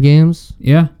lot of home games?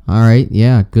 Yeah. All right.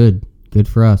 Yeah, good. Good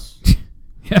for us.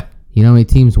 Yeah. You know how many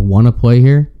teams want to play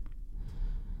here?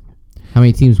 How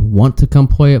many teams want to come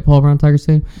play at Paul Brown Tiger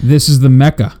Stadium? This is the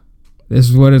Mecca. This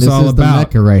is what it's all about. This is the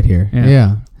Mecca right here.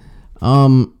 Yeah.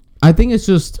 I think it's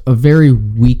just a very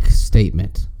weak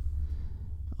statement.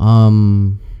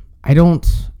 I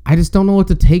just don't know what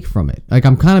to take from it. Like,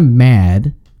 I'm kind of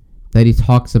mad that he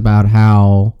talks about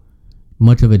how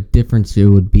much of a difference it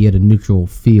would be at a neutral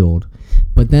field.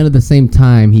 But then at the same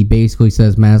time, he basically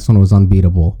says Massillon was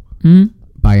unbeatable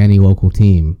by any local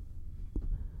team.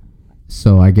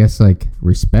 So I guess, like,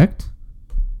 respect.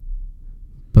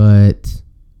 But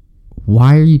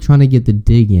why are you trying to get the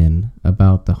dig in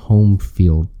about the home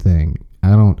field thing?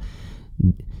 How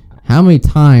many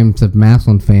times have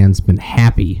Massillon fans been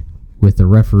happy with the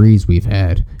referees we've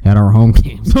had at our home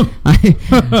games?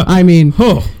 I mean,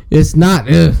 it's not...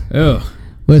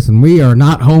 Listen, we are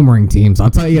not homering teams.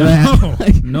 I'll tell you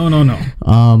that. No.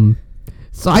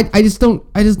 So I just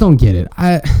don't get it.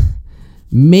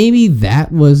 Maybe that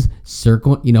was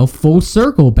full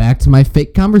circle back to my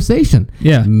fake conversation.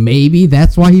 Yeah. Maybe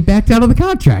that's why he backed out of the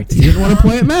contract. He didn't want to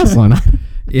play at Massillon.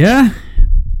 Yeah.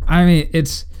 I mean,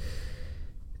 it's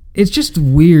just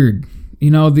weird.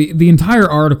 You know, the entire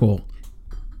article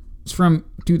is from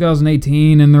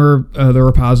 2018 in the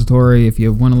repository. If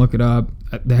you want to look it up,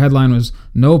 the headline was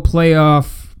 "No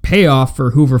payoff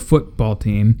for Hoover football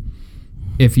team."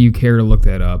 If you care to look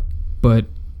that up, but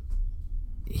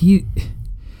you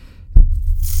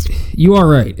are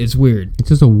right. It's weird. It's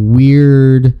just a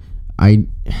weird.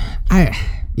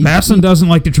 Massillon doesn't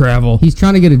like to travel. He's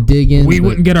trying to get a dig in. We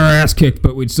wouldn't get our ass kicked,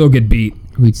 but we'd still get beat.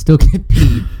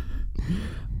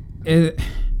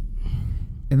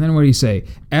 And then what do you say?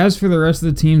 As for the rest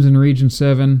of the teams in Region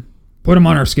 7, put them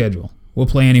on our schedule. We'll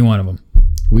play any one of them.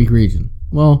 Weak region.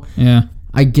 Well, yeah,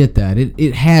 I get that.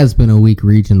 It has been a weak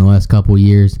region the last couple of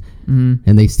years, and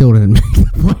they still didn't make the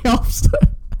playoffs.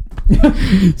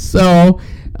 So,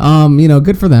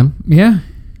 good for them. Yeah.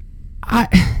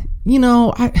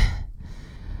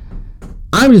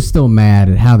 I'm just still mad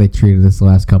at how they treated us the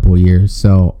last couple of years.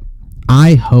 So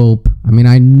I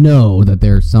know that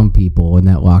there are some people in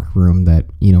that locker room that,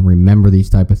 remember these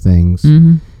type of things.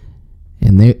 Mm-hmm.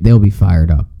 and they'll be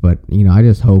fired up. But I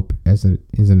just hope as an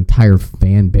entire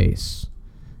fan base,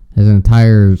 as an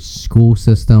entire school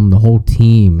system, the whole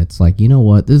team, it's like, you know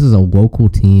what? This is a local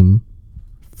team,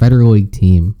 Federal League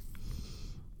team.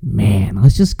 Man,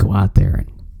 let's just go out there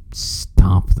and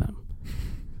stomp them.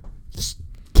 Just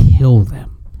kill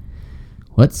them.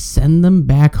 Let's send them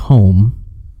back home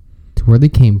to where they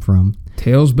came from.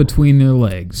 Tails between their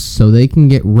legs. So they can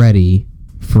get ready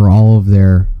for all of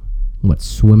their,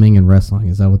 swimming and wrestling.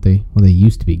 Is that what they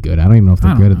used to be good? I don't even know if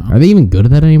they're good at. Are they even good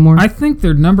at that anymore? I think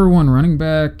their number one running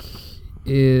back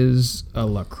is a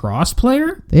lacrosse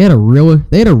player. They had a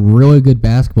really good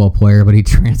basketball player, but he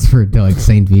transferred to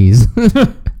St. V's.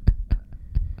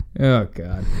 Oh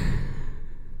God.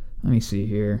 Let me see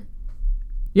here.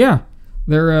 Yeah,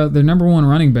 their number one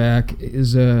running back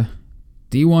is a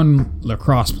D1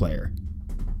 lacrosse player.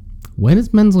 When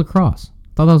is men's lacrosse? I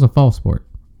thought that was a fall sport.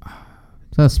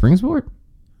 Is that a spring sport?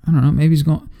 I don't know. Maybe he's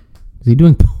going. Is he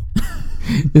doing?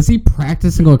 Is he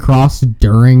practicing lacrosse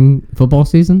during football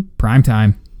season? Prime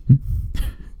time.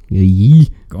 Yee.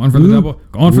 Going for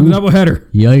the double header.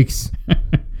 Yikes.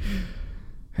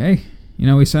 Hey,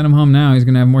 we sent him home now. He's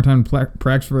going to have more time to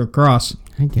practice for lacrosse.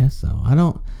 I guess so. I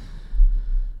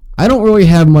don't really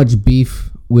have much beef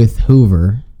with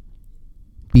Hoover,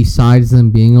 besides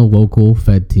them being a local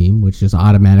Fed team, which just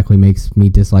automatically makes me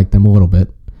dislike them a little bit,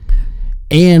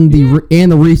 and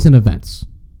the recent events.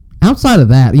 Outside of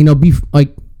that,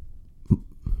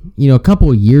 a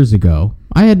couple of years ago,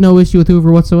 I had no issue with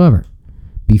Hoover whatsoever.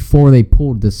 Before they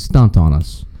pulled this stunt on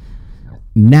us,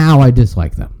 now I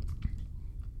dislike them.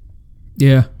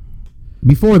 Yeah.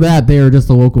 Before that, they were just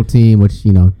a local team, which,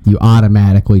 you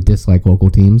automatically dislike local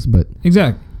teams. But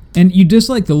exactly. And you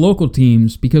dislike the local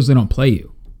teams because they don't play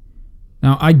you.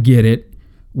 Now, I get it.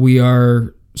 We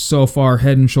are so far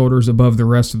head and shoulders above the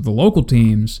rest of the local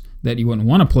teams that you wouldn't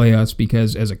want to play us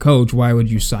because as a coach, why would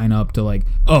you sign up to let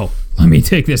me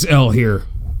take this L here.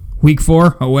 Week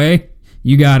 4 away?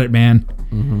 You got it, man.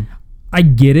 Mm-hmm. I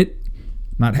get it.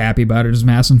 Not happy about it as a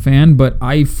Massillon fan, but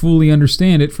I fully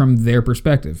understand it from their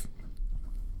perspective.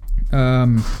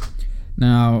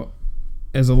 Now,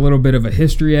 as a little bit of a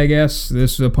history, I guess,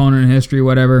 this opponent in history,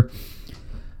 whatever,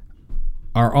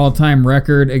 our all-time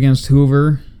record against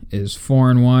Hoover is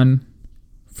 4-1.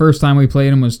 First time we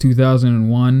played them was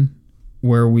 2001,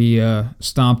 where we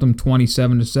stomped them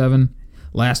 27-7.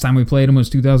 Last time we played them was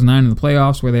 2009 in the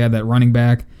playoffs, where they had that running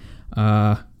back,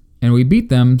 and we beat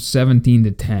them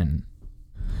 17-10.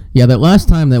 Yeah, that last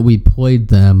time that we played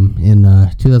them in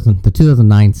the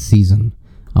 2009 season,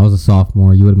 I was a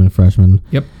sophomore. You would have been a freshman.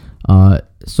 Yep.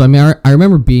 So, I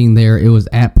remember being there. It was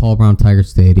at Paul Brown Tiger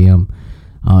Stadium.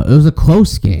 It was a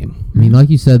close game. I mean, like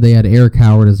you said, they had Eric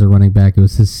Howard as their running back. It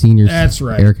was his senior. That's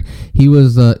right. Eric. It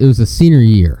was a senior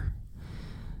year.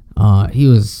 I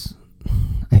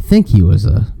think he was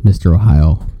a Mr.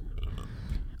 Ohio.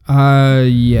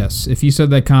 Yes. If you said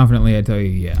that confidently, I'd tell you,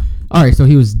 yeah. All right, so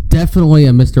he was definitely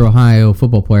a Mr. Ohio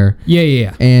football player.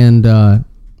 Yeah. And,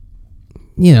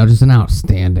 just an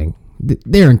outstanding.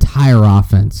 Their entire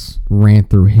offense ran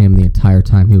through him the entire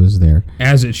time he was there.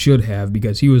 As it should have,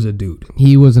 because he was a dude.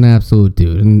 He was an absolute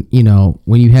dude. And,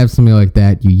 when you have somebody like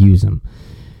that, you use him.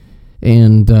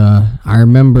 And I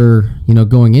remember,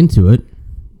 going into it,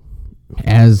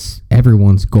 as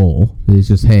everyone's goal is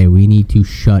just, hey, we need to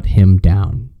shut him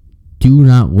down. Do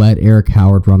not let Eric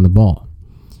Howard run the ball.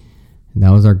 And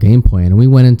that was our game plan. And we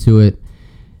went into it,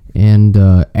 and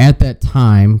at that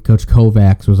time, Coach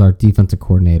Kovacs was our defensive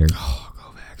coordinator. Oh,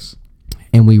 Kovacs.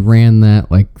 And we ran that,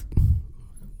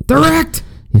 direct!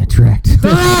 Yeah, direct.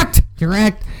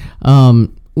 Direct!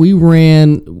 We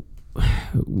ran...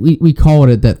 We call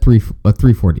it that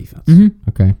 3-4 defense. Mm-hmm.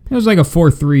 Okay. It was like a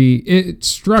 4-3.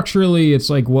 Structurally, it's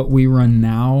like what we run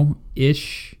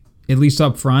now-ish, at least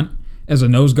up front. As a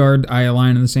nose guard, I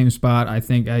align in the same spot. I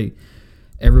think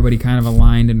everybody kind of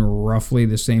aligned in roughly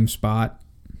the same spot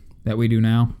that we do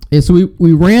now. Yeah, so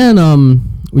we ran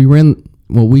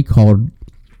what we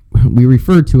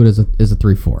referred to it as a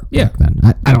 3-4 back then.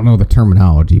 I don't know the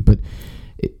terminology, but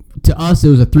to us, it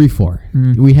was a 3-4.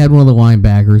 Mm-hmm. We had one of the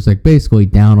linebackers, basically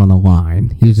down on the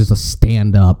line. He was just a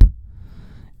stand-up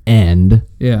end.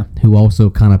 Yeah. Who also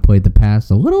kind of played the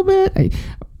pass a little bit.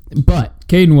 But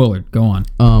Caden Willard, go on.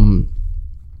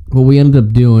 What we ended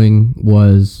up doing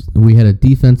was we had a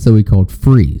defense that we called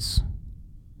freeze.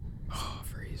 Oh,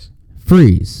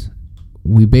 Freeze.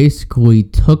 We basically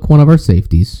took one of our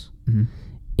safeties, mm-hmm.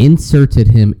 inserted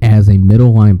him as a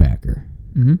middle linebacker.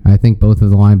 Mm-hmm. I think both of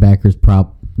the linebackers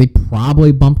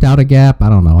probably bumped out a gap. I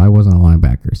don't know. I wasn't a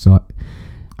linebacker, so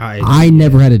I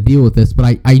never had to deal with this,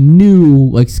 but I knew,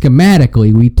 like,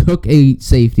 schematically, we took a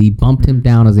safety, bumped him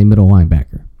down as a middle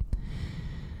linebacker.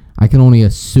 I can only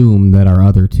assume that our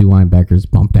other two linebackers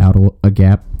bumped out a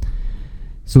gap.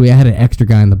 So we had an extra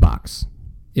guy in the box.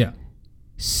 Yeah.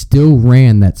 Still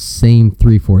ran that same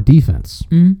 3-4 defense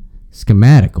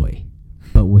schematically,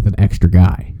 but with an extra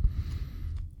guy.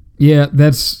 Yeah,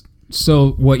 that's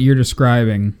so what you're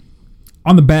describing.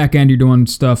 On the back end, you're doing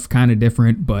stuff kind of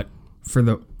different, but for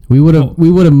the we would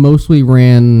have mostly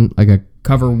ran like a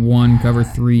cover 1, cover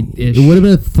 3-ish. It would have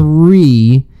been a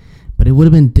 3, but it would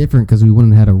have been different because we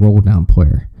wouldn't have had a roll down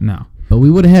player. No. But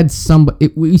we would have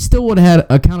had we still would have had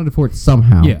accounted for it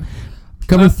somehow. Yeah.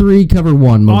 Cover 3, cover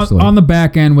 1 mostly. On the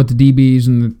back end with the DBs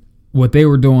and what they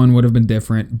were doing would have been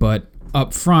different, but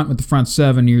up front with the front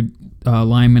 7, your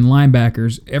linemen,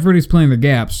 linebackers, everybody's playing the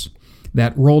gaps.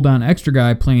 That roll down extra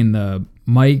guy playing the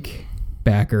Mike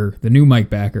backer, the new Mike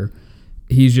backer,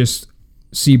 he's just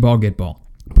see ball, get ball.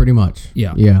 Pretty much.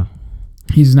 Yeah. Yeah.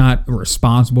 He's not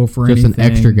responsible for just anything. Just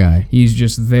an extra guy. He's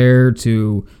just there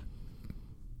to,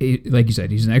 like you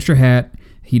said, he's an extra hat.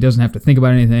 He doesn't have to think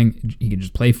about anything. He can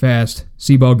just play fast,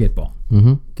 see ball, get ball.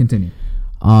 Mm-hmm. Continue.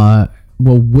 Well,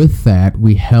 with that,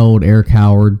 we held Eric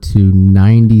Howard to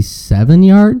 97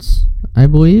 yards, I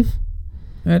believe.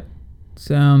 That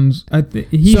sounds.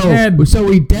 So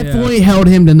we definitely held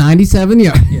him to 97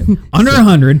 yards. Yeah. Under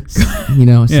 100.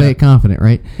 Say it confident,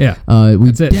 right? Yeah.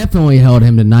 We definitely held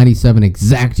him to 97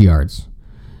 exact yards.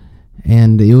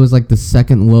 And it was like the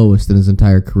second lowest in his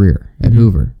entire career at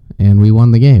Hoover. And we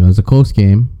won the game. It was a close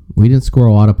game. We didn't score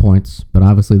a lot of points, but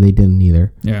obviously they didn't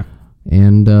either. Yeah.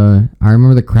 And I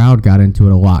remember the crowd got into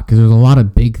it a lot because there was a lot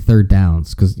of big third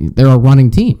downs because they're a running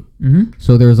team. Mm-hmm.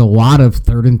 So there's a lot of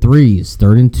 3rd and 3s,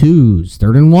 3rd and 2s,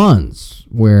 3rd and 1s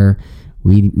where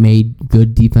we made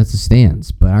good defensive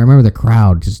stands. But I remember the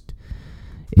crowd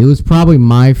it was probably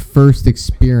my first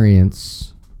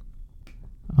experience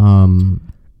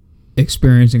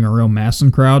experiencing a real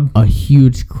Massillon crowd. A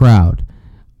huge crowd.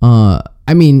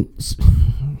 I mean,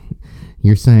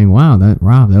 you're saying, wow, that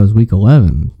was week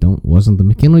 11. Wasn't the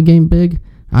McKinley game big?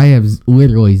 I have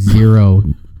literally zero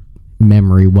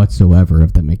memory whatsoever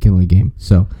of the McKinley game.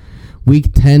 So,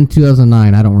 week 10,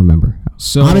 2009, I don't remember.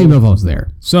 So I don't even know if I was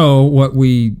there. So what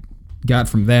we got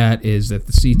from that is that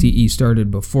the CTE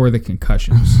started before the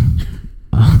concussions.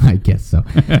 I guess so.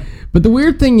 But the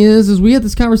weird thing is we had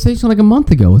this conversation like a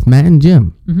month ago with Matt and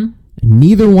Jim. Mm-hmm.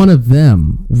 Neither one of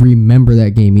them remember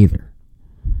that game either.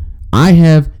 I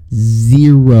have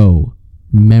zero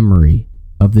memory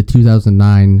of the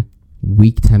 2009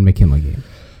 Week 10 McKinley game.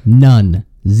 None.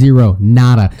 Zero.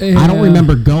 Nada. I don't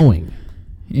remember going.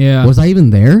 Yeah. Was I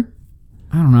even there?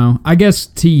 I don't know. I guess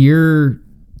to your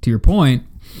point,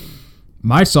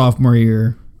 my sophomore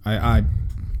year,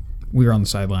 we were on the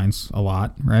sidelines a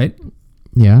lot, right?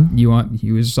 Yeah. You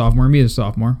was a sophomore, me as a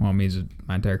sophomore. Well, me as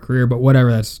my entire career, but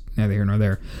whatever. That's neither here nor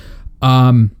there.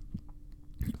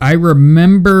 I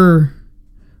remember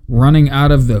running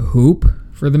out of the hoop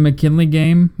for the McKinley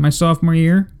game my sophomore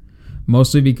year,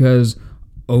 mostly because,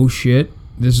 oh shit,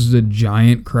 this is a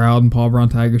giant crowd in Paul Brown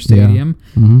Tiger Stadium.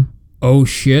 Yeah. Mm-hmm. Oh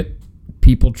shit,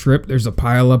 people trip. There's a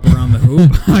pile up around the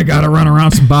hoop. I gotta run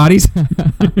around some bodies.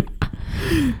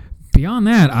 Beyond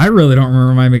that, I really don't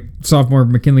remember my sophomore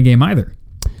McKinley game either.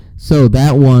 So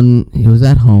that one, it was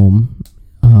at home.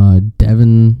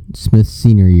 Devin Smith's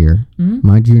senior year,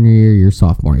 my junior year, your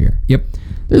sophomore year. Yep.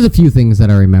 There's a few things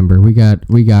that I remember. We got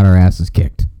our asses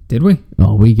kicked. Did we?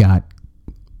 Oh, we got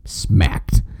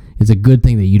smacked. It's a good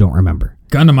thing that you don't remember.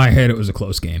 Gun to my head, it was a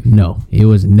close game. No, it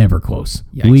was never close.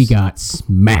 Yikes. We got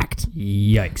smacked.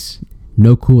 Yikes.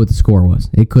 No clue what the score was.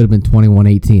 It could have been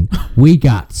 21-18. We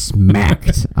got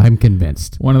smacked. I'm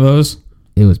convinced. One of those?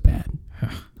 It was bad.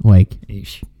 Like,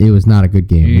 Eesh. It was not a good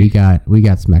game. Eesh. We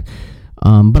got smacked.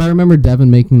 But I remember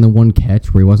Devin making the one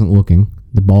catch where he wasn't looking.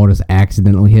 The ball just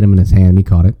accidentally hit him in his hand and he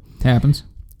caught it. Happens.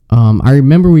 I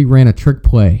remember we ran a trick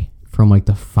play from like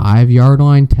the 5-yard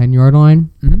line, 10-yard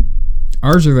line. Mm-hmm.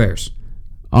 Ours or theirs?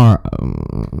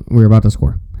 We were about to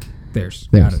score. Theirs.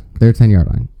 Theirs. Got it. Their 10-yard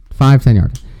line.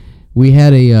 10-yard. We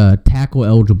had a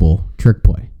tackle-eligible trick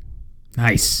play.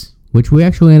 Nice. Which we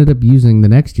actually ended up using the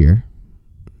next year.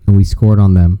 And we scored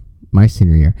on them my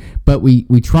senior year. But we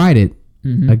tried it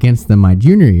against them my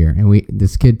junior year. And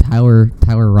this kid, Tyler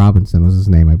Robinson was his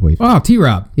name, I believe. Oh,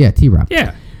 T-Rob. Yeah, T-Rob.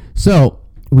 Yeah. So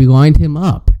we lined him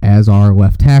up as our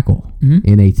left tackle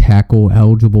in a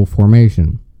tackle-eligible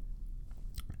formation.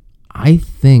 I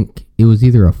think it was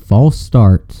either a false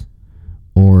start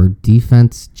or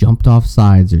defense jumped off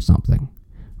sides or something,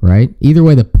 right? Either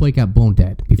way, the play got blown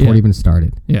dead before it even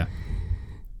started. Yeah.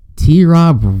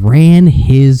 T-Rob ran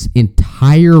his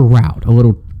entire route, a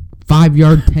little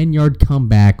 5-yard, 10-yard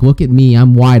comeback. Look at me,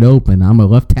 I'm wide open. I'm a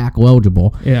left tackle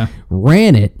eligible. Yeah.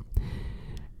 Ran it,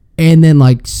 and then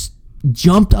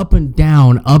jumped up and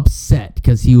down, upset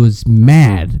because he was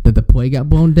mad that the play got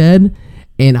blown dead.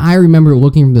 And I remember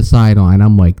looking from the sideline.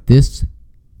 I'm like, this.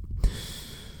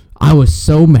 I was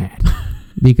so mad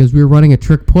because we were running a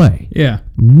trick play. Yeah.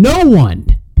 No one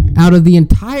out of the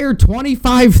entire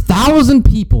 25,000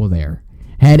 people there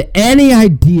had any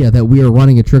idea that we were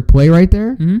running a trick play right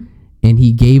there. Mm-hmm. And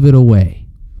he gave it away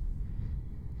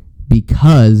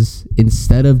because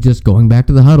instead of just going back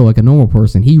to the huddle like a normal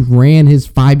person, he ran his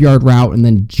 5-yard route and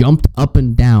then jumped up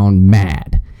and down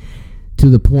mad to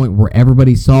the point where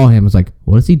everybody saw him was like,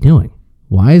 what is he doing?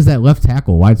 Why is that left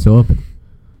tackle wide so open?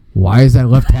 Why is that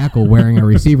left tackle wearing a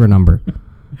receiver number?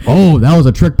 Oh, that was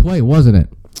a trick play, wasn't it?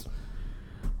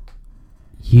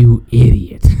 You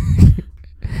idiot.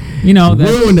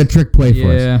 Ruined a trick play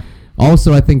for us.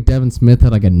 Also, I think Devin Smith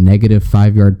had a negative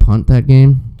 5-yard punt that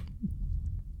game.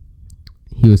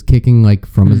 He was kicking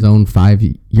from his own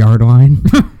 5-yard line.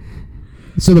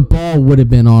 So the ball would have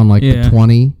been on the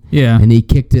 20. Yeah. And he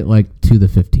kicked it to the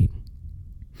 15.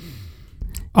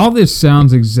 All this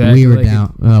sounds exactly we were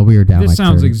down. This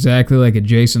sounds 30. exactly like a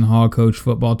Jason Hall coach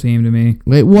football team to me.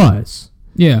 It was.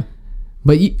 Yeah.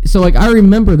 But I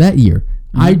remember that year.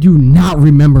 Mm-hmm. I do not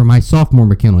remember my sophomore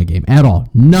McKinley game at all.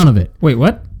 None of it. Wait,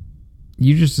 what?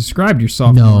 You just described your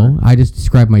sophomore. No, I just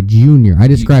described my junior. I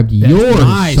described your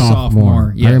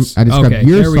sophomore. Yes. I described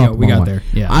your sophomore. Go. We got there.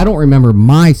 Yeah. I don't remember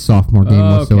my sophomore game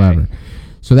whatsoever.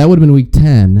 So that would have been week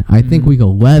 10. I think week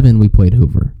 11 we played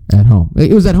Hoover at home.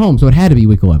 It was at home, so it had to be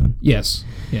week 11. Yes.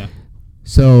 Yeah.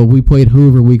 So we played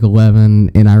Hoover week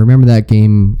 11, and I remember that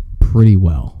game pretty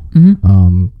well.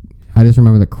 Mm-hmm. I just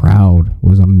remember the crowd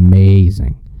was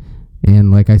amazing.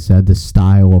 And like I said, the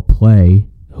style of play,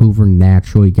 Hoover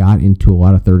naturally got into a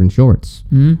lot of 3rd and shorts,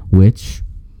 which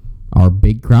are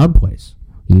big crowd plays.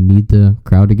 You need the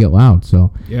crowd to get loud.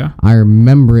 So yeah. I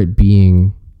remember it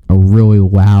being a really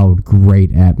loud,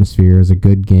 great atmosphere. It was a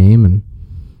good game, and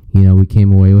we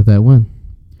came away with that win.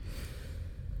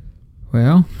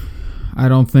 Well, I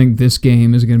don't think this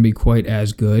game is going to be quite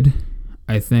as good.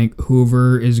 I think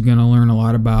Hoover is going to learn a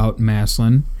lot about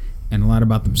Massillon and a lot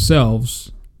about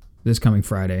themselves this coming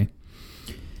Friday.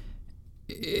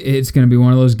 It's going to be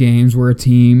one of those games where a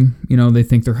team, they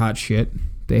think they're hot shit.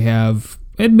 They have,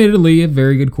 admittedly, a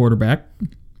very good quarterback,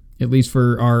 at least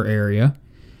for our area,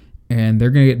 and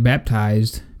they're going to get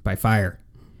baptized by fire.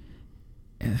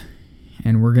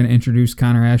 And we're going to introduce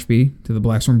Connor Ashby to the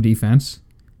Black Storm defense.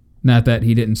 Not that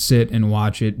he didn't sit and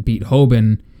watch it beat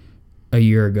Hoban a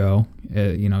year ago,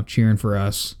 cheering for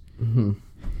us. Mm-hmm.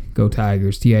 Go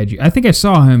Tigers, TIG. I think I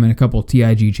saw him in a couple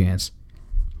TIG chants.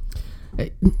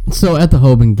 So at the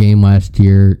Hoban game last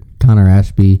year, Connor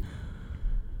Ashby,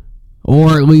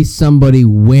 or at least somebody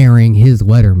wearing his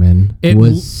Letterman,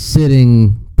 was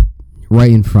sitting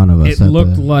right in front of us. It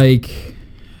looked like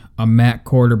a MAC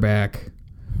quarterback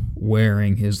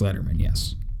wearing his Letterman,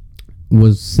 yes.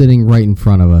 Was sitting right in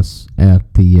front of us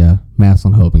at the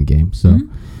Massillon Hoban game. So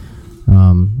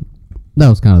that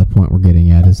was kind of the point we're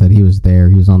getting at, is that he was there.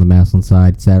 He was on the Massillon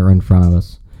side, sat right in front of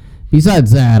us.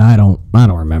 Besides that, I don't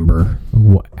remember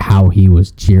how he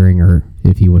was cheering, or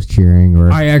if he was cheering, or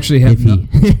I actually have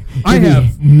I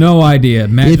have no idea.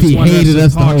 Matt if he hated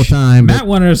us the whole time. Matt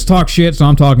wanted us to talk shit, so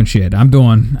I'm talking shit. I'm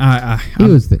doing.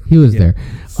 He was there.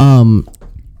 While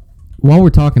we're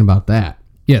talking about that,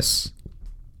 yes.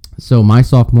 So my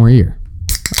sophomore year,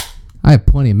 I have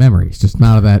plenty of memories, just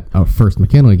not of that first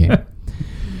McKinley game.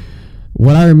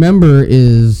 What I remember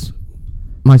is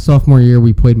my sophomore year,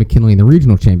 we played McKinley in the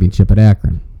regional championship at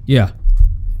Akron. Yeah.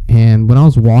 And when I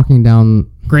was walking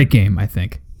down... Great game, I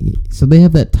think. So they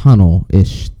have that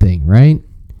tunnel-ish thing, right?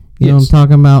 You know what I'm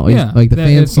talking about? Like the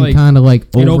fans can kind of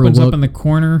overlook... It opens up in the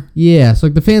corner. Yeah, so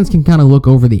the fans can kind of look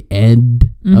over the end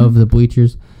of the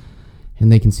bleachers,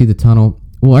 and they can see the tunnel.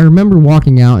 Well, I remember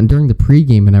walking out, and during the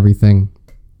pregame and everything,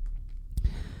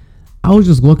 I was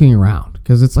just looking around,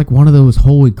 because it's like one of those,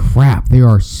 holy crap, there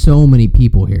are so many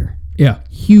people here. Yeah.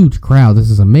 Huge crowd. This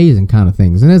is amazing kind of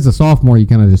things. And as a sophomore, you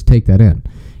kind of just take that in,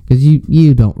 because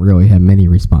you don't really have many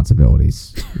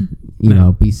responsibilities,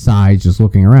 besides just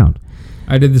looking around.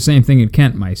 I did the same thing in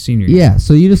Kent my senior year. Yeah,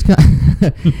 so you just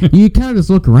you kind of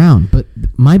just look around. But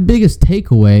my biggest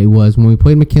takeaway was when we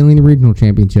played McKinley in the regional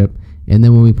championship, and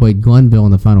then when we played Glenville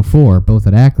in the Final Four, both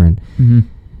at Akron,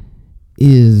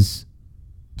 is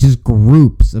just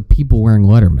groups of people wearing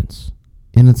Lettermans.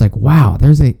 And it's like, wow,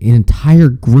 there's an entire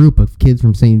group of kids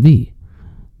from St. V.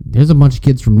 There's a bunch of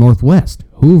kids from Northwest,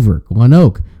 Hoover, Glen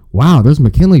Oak, wow, there's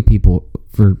McKinley people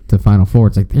for the Final Four.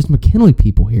 It's like, there's McKinley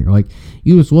people here. Like,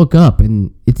 you just look up,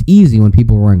 and it's easy when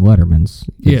people are wearing Lettermans.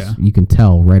 Yeah. You can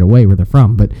tell right away where they're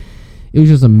from. But it was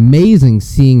just amazing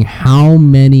seeing how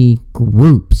many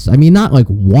groups. I mean, not like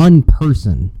one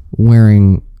person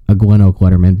wearing a Glen Oak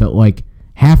Letterman, but like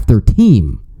half their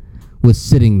team was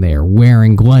sitting there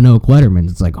wearing Glen Oak Lettermans.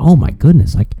 It's like, oh my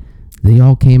goodness, like they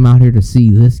all came out here to see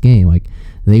this game. Like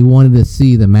they wanted to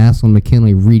see the Massillon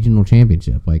McKinley Regional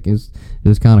Championship. Like it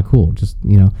was kind of cool, just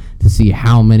to see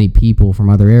how many people from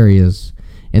other areas,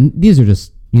 and these are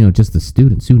just just the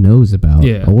students. Who knows about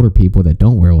older people that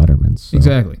don't wear Lettermans? So.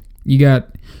 Exactly. You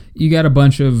got a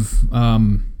bunch of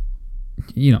not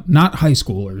high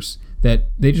schoolers that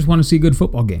they just want to see a good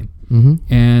football game,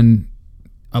 and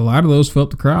a lot of those fill up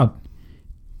the crowd.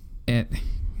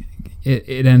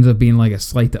 It ends up being like a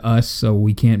slight to us, so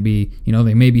we can't be,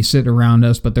 they may be sitting around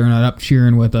us, but they're not up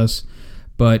cheering with us.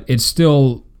 But it's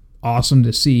still awesome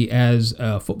to see as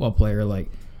a football player, like,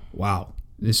 wow,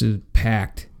 this is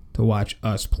packed to watch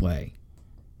us play.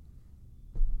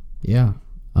 Yeah.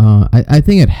 I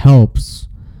think it helps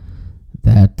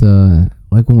that,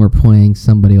 like when we're playing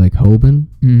somebody like Hoban,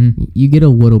 you get a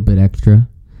little bit extra.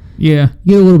 Yeah.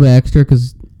 You get a little bit extra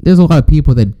because there's a lot of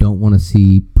people that don't want to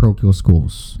see parochial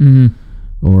schools,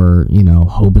 or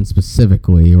Hoban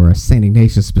specifically, or a St.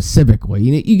 Ignatius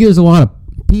specifically. There's a lot of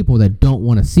people that don't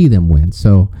want to see them win.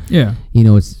 So yeah,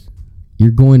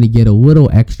 you're going to get a little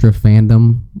extra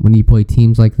fandom when you play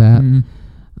teams like that.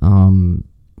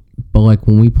 But like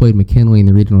when we played McKinley in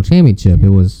the regional championship, it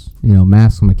was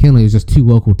Massillon McKinley. It was just two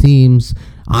local teams,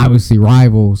 obviously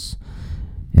rivals.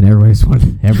 And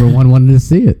everyone wanted to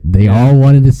see it. They all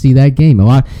wanted to see that game. A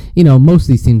lot, most of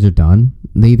these teams are done.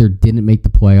 They either didn't make the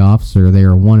playoffs, or they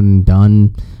are one and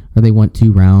done, or they went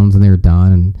 2 rounds and they're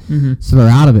done, and so they're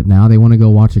out of it now. They want to go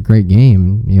watch a great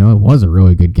game. It was a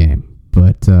really good game,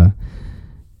 but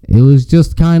it was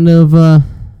just kind of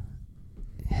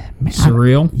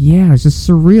surreal. It's just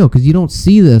surreal because you don't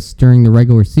see this during the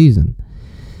regular season.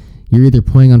 You're either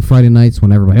playing on Friday nights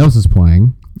when everybody else is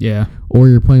playing. Yeah. Or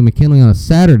you're playing McKinley on a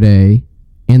Saturday,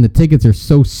 and the tickets are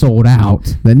so sold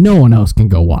out that no one else can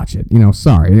go watch it.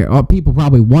 Sorry. People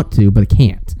probably want to, but they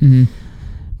can't.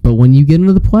 But when you get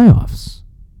into the playoffs,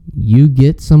 you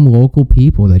get some local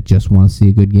people that just want to see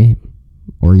a good game.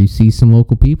 Or you see some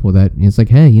local people that it's like,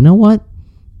 hey, you know what?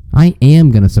 I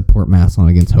am going to support Massillon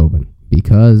against Hoban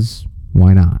because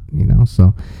why not?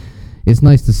 So it's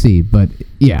nice to see. But,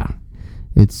 yeah,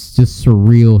 it's just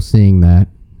surreal seeing that.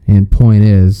 And point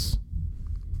is,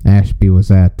 Ashby was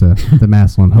at the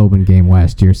Massillon Hoban game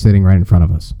last year, sitting right in front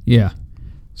of us. Yeah.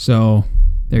 So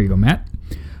there you go, Matt.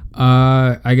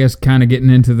 I guess kind of getting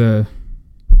into the,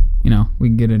 we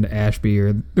can get into Ashby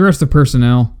or the rest of the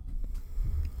personnel.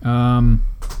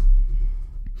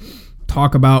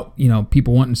 Talk about,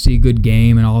 people wanting to see a good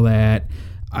game and all that.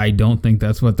 I don't think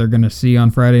that's what they're going to see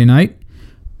on Friday night.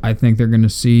 I think they're going to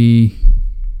see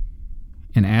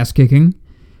an ass kicking.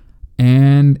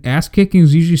 And ass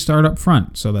kickings usually start up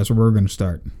front, so that's where we're going to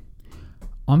start.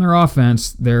 On their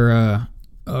offense, let's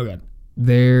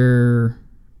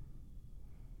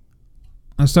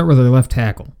start with their left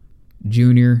tackle.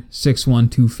 Junior, 6'1",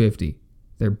 250.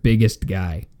 Their biggest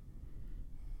guy.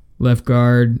 Left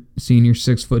guard, senior,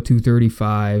 6',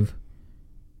 235.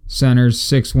 Centers,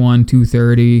 6'1",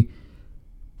 230.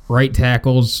 Right guard,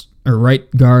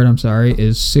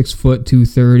 is 6',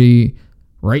 230.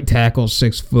 Right tackle,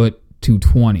 6',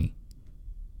 220.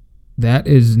 That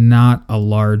is not a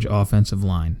large offensive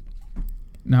line.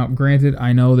 Now, granted,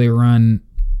 I know they run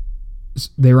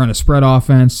a spread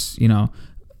offense.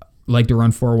 Like to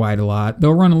run 4 wide a lot.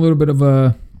 They'll run a little bit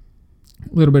of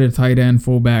tight end,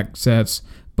 fullback sets,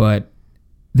 but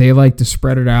they like to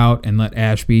spread it out and let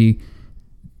Ashby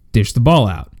dish the ball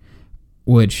out.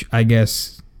 Which I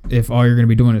guess if all you're going to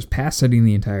be doing is pass setting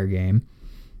the entire game,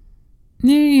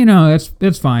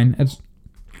 that's fine.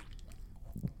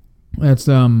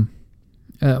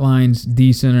 That line's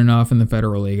decent enough in the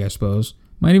Federal League, I suppose.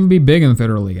 Might even be big in the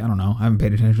Federal League. I don't know. I haven't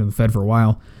paid attention to the Fed for a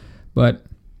while. But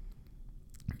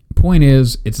point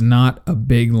is, it's not a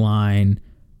big line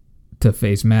to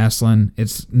face Massillon.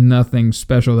 It's nothing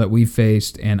special that we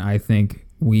faced, and I think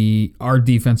our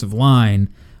defensive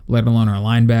line, let alone our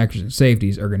linebackers and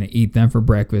safeties, are going to eat them for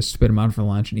breakfast, spit them out for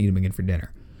lunch, and eat them again for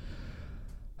dinner.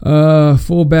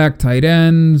 Fullback tight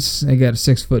ends, they got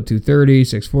 6', 230,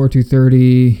 6'4",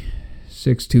 230,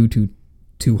 6'2",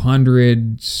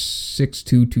 200, 6'2",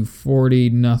 240,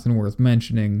 nothing worth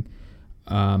mentioning.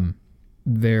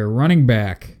 Their running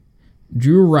back,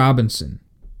 Drew Robinson,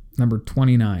 number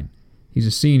 29. He's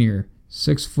a senior,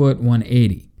 6',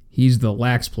 180. He's the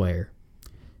lax player.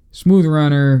 Smooth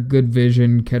runner, good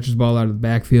vision, catches ball out of the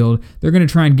backfield. They're going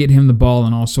to try and get him the ball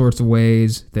in all sorts of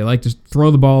ways. They like to throw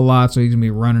the ball a lot, so he's going to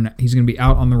be running. He's going to be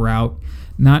out on the route,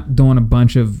 not doing a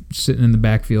bunch of sitting in the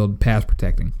backfield pass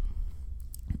protecting.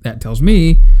 That tells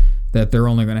me that they're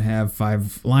only going to have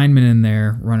 5 linemen in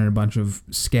there running a bunch of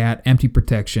scat, empty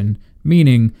protection,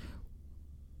 meaning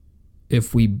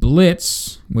if we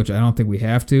blitz, which I don't think we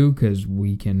have to because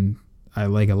I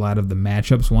like a lot of the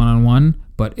matchups one-on-one,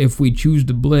 but if we choose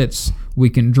to blitz, we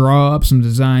can draw up some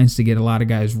designs to get a lot of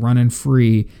guys running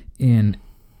free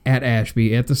at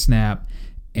Ashby at the snap,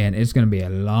 and it's going to be a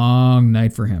long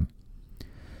night for him.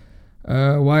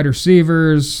 Wide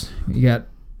receivers, you got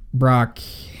Brock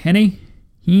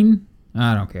Heen?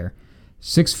 I don't care.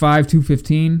 6'5",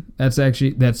 215.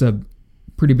 That's a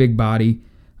pretty big body.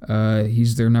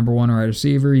 He's their number 1 wide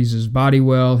receiver. He uses his body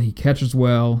well. He catches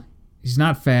well. He's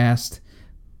not fast,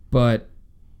 but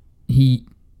you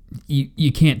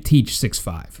can't teach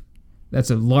 6'5". That's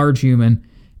a large human,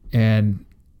 and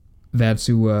that's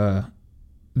who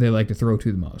they like to throw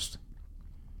to the most.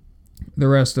 The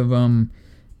rest of them,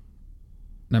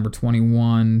 number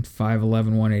 21, 5'11",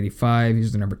 185.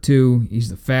 He's the number 2. He's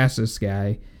the fastest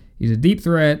guy. He's a deep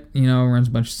threat, runs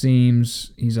a bunch of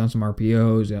seams. He's on some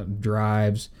RPOs, out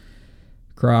drives,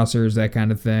 crossers, that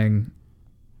kind of thing.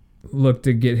 Look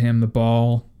to get him the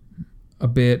ball a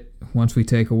bit once we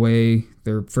take away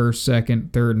their first,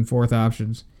 second, third, and fourth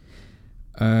options.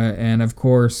 And, of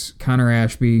course, Connor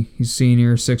Ashby. He's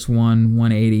senior, 6'1",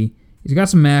 180. He's got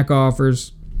some MAC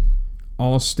offers,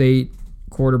 all-state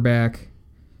quarterback.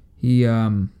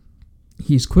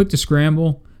 He's quick to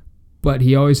scramble, but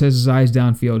he always has his eyes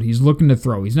downfield. He's looking to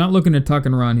throw. He's not looking to tuck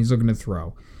and run. He's looking to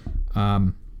throw.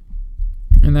 And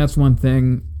that's one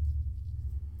thing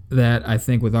that I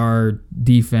think with our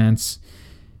defense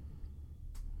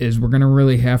is we're going to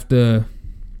really have to...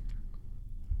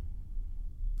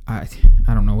 I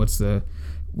don't know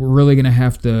we're really going to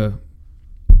have to...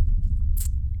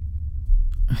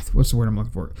 What's the word I'm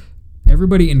looking for?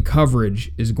 Everybody in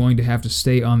coverage is going to have to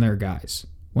stay on their guys.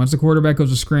 Once the quarterback goes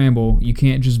to scramble, you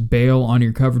can't just bail on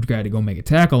your coverage guy to go make a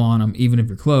tackle on him, even if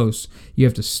you're close. You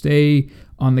have to stay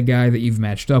on the guy that you've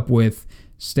matched up with,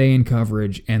 stay in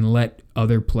coverage, and let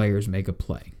other players make a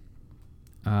play.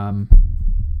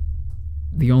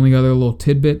 The only other little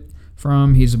tidbit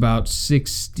from he's about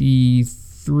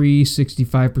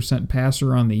 65%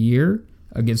 passer on the year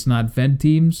against non-Fed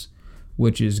teams,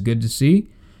 which is good to see.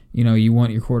 You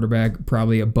want your quarterback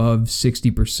probably above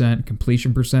 60%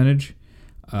 completion percentage.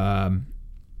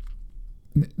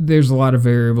 There's a lot of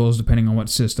variables depending on what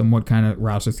system, what kind of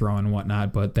routes they're throwing and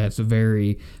whatnot, but that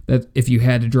if you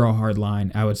had to draw a hard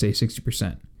line, I would say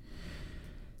 60%.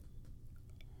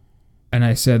 And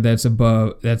I said that's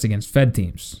against Fed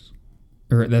teams,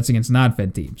 or that's against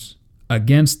non-Fed teams.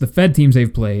 Against the Fed teams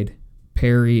they've played,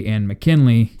 Perry and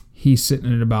McKinley, he's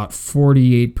sitting at about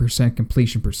 48%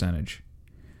 completion percentage,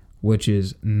 which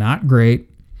is not great.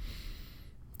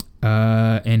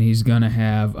 And he's going to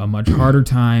have a much harder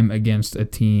time against a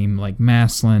team like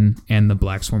Massillon and the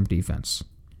Black Swarm defense.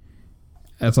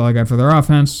 That's all I got for their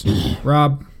offense.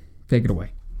 Rob, take it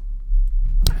away.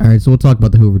 All right, so we'll talk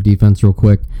about the Hoover defense real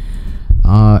quick.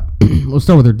 We'll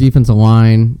start with their defensive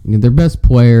line. Their best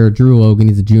player, Drew Logan,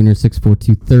 he's a junior, 6'4",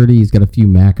 230. He's got a few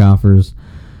MAC offers.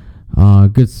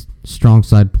 Good strong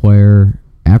side player.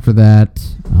 After that,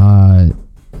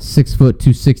 6',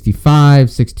 265,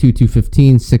 6'2",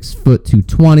 215, 6',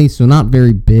 220. So not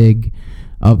very big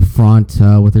up front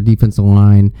with their defensive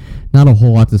line. Not a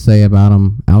whole lot to say about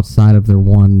them outside of their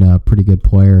one pretty good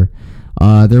player.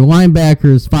 Their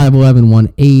linebackers, 5'11",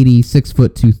 180, 6',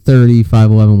 230,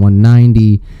 5'11",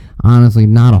 190. Honestly,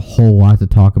 not a whole lot to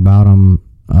talk about them.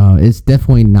 It's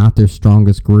definitely not their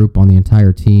strongest group on the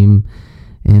entire team.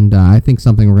 And I think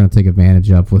something we're going to take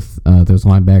advantage of with those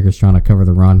linebackers trying to cover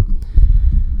the run.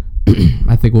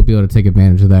 I think we'll be able to take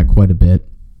advantage of that quite a bit.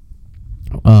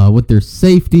 With their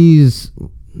safeties,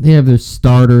 they have their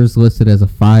starters listed as a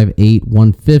 5'8",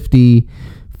 150,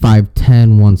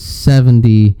 5'10",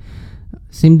 170.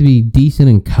 Seem to be decent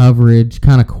in coverage,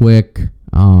 kind of quick,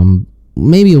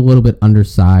 maybe a little bit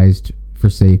undersized for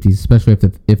safeties, especially if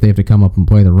they have to come up and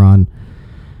play the run.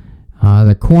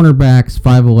 The cornerbacks,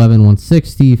 5'11",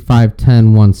 160, 5'10",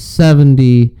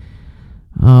 170.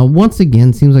 Once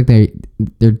again, seems like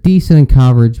they're decent in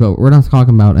coverage, but we're not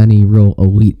talking about any real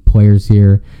elite players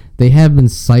here. They have been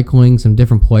cycling some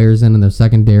different players in their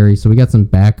secondary, so we got some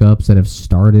backups that have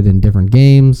started in different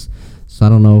games. So I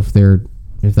don't know if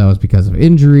that was because of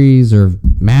injuries or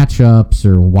matchups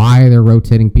or why they're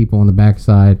rotating people on the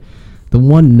backside. The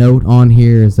one note on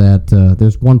here is that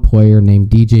there's one player named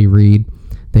DJ Reed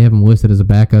They have him listed as a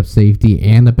backup safety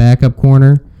and a backup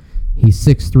corner. He's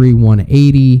 6'3",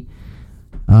 180.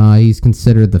 He's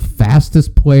considered the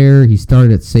fastest player. He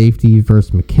started at safety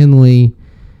versus McKinley.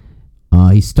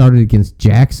 He started against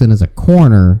Jackson as a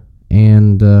corner,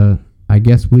 and I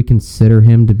guess we consider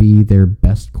him to be their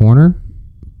best corner,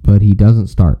 but he doesn't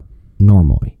start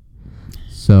normally.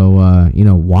 So,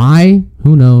 why?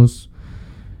 Who knows?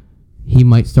 He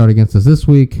might start against us this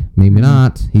week, maybe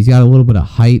not. He's got a little bit of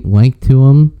height, length to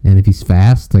him, and if he's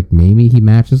fast, like maybe he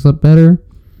matches up better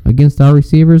against our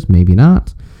receivers, maybe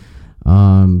not.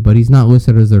 But he's not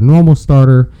listed as their normal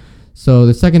starter. So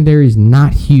the secondary is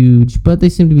not huge, but they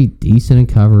seem to be decent in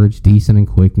coverage, decent in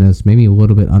quickness, maybe a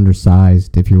little bit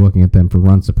undersized if you're looking at them for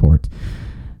run support.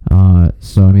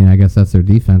 So, I guess that's their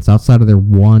defense. Outside of their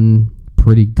one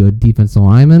pretty good defensive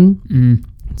lineman,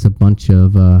 it's a bunch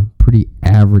of pretty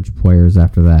average players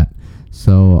after that.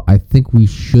 So I think we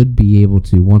should be able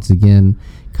to, once again,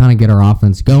 kind of get our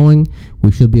offense going.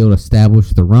 We should be able to establish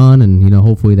the run, and,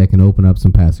 hopefully that can open up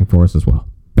some passing for us as well.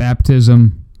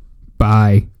 Baptism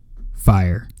by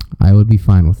fire. I would be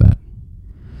fine with that.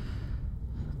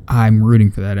 I'm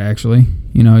rooting for that, actually.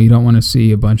 You don't want to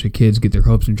see a bunch of kids get their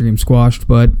hopes and dreams squashed,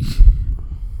 but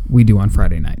we do on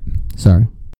Friday night. Sorry.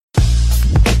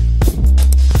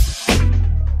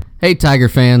 Hey, Tiger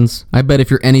fans. I bet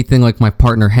if you're anything like my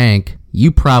partner Hank,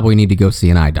 you probably need to go see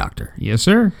an eye doctor. Yes,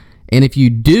 sir. And if you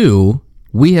do,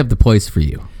 we have the place for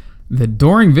you. The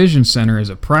Doring Vision Center is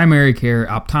a primary care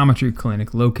optometry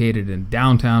clinic located in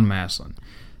downtown Massillon.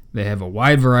 They have a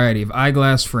wide variety of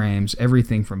eyeglass frames,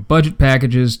 everything from budget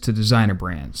packages to designer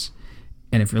brands.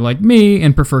 And if you're like me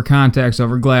and prefer contacts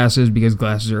over glasses because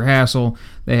glasses are a hassle,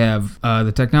 they have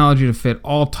the technology to fit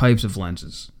all types of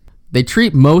lenses. They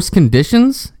treat most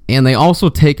conditions, and they also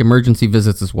take emergency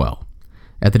visits as well.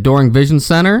 At the Doring Vision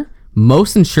Center,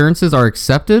 most insurances are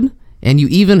accepted, and you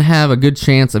even have a good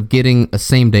chance of getting a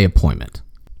same-day appointment.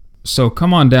 So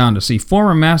come on down to see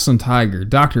former Massillon Tiger,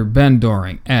 Dr. Ben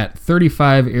Doring, at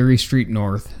 35 Erie Street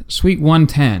North, Suite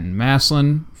 110,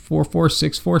 Massillon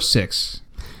 44646.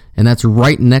 And that's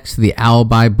right next to the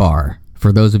Alibi Bar,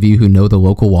 for those of you who know the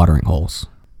local watering holes.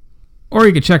 Or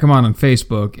you can check them out on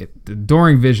Facebook at the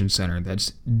Doring Vision Center.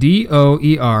 That's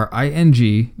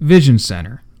DOERING Vision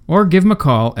Center. Or give them a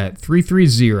call at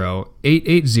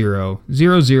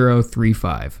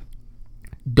 330-880-0035.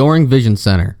 Doring Vision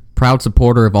Center, proud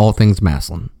supporter of all things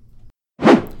Massillon.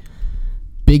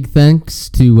 Big thanks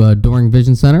to Doring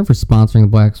Vision Center for sponsoring the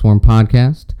Black Swarm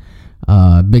podcast.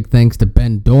 Big thanks to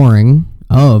Ben Doring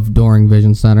of Doring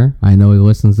Vision Center. I know he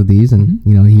listens to these and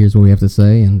he hears what we have to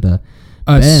say. And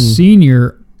Ben,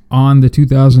 senior on the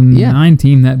 2009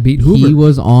 team that beat Hoover. He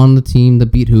was on the team that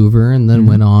beat Hoover and then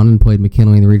went on and played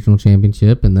McKinley in the regional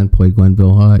championship and then played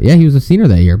Glenville. He was a senior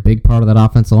that year. Big part of that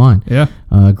offensive line. Yeah.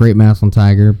 Great Massillon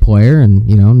Tiger player, and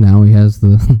now he has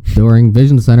the Doring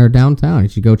Vision Center downtown. You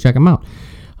should go check him out.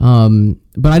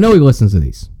 But I know he listens to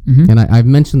these, and I've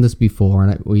mentioned this before,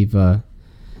 and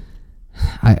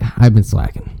I've been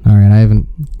slacking. All right,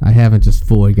 I haven't just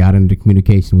fully got into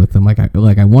communication with them like I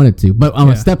wanted to, but I'm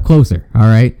a step closer. All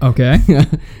right. Okay.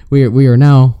 we are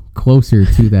now closer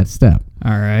to that step.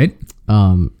 All right.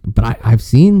 But I've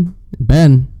seen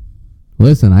Ben.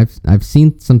 Listen, I've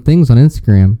seen some things on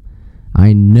Instagram.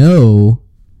 I know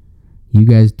you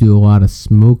guys do a lot of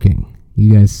smoking.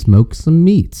 You guys smoke some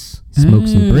meats, smoke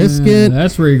some brisket.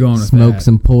 That's where you're going with smoke that.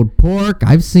 some pulled pork.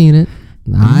 I've seen it.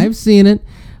 I've seen it.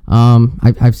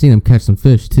 I've seen him catch some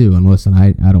fish too. And listen,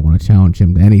 I don't want to challenge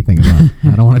him to anything about.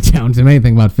 I don't want to challenge him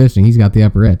anything about fishing. He's got the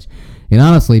upper edge. And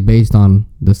honestly, based on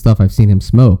the stuff I've seen him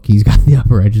smoke, he's got the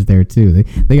upper edge there too.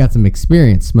 They got some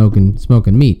experience smoking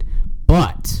meat.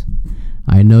 But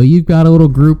I know you've got a little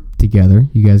group together.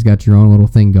 You guys got your own little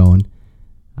thing going.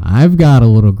 I've got a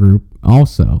little group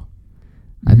also.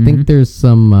 I think there's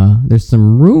some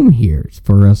room here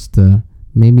for us to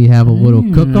maybe have a little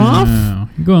cook-off.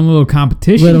 You're going a little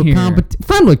competition here.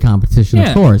 Friendly competition, Yeah,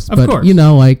 of course. of But, course.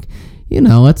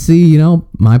 let's see,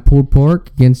 my pulled pork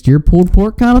against your pulled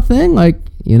pork kind of thing.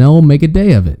 We'll make a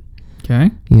day of it. Okay.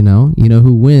 You know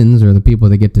who wins are the people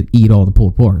that get to eat all the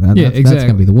pulled pork. That's going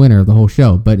to be the winner of the whole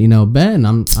show. But, Ben,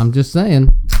 I'm just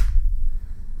saying,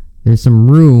 there's some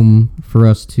room for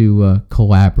us to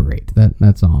collaborate.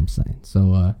 That's all I'm saying.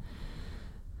 So,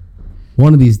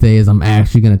 one of these days, I'm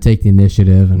actually going to take the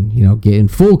initiative and, get in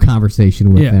full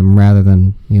conversation with them rather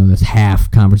than, this half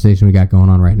conversation we got going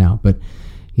on right now. But,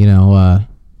 I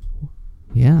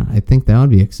think that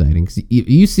would be exciting. 'Cause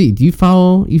you see, do you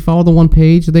follow the one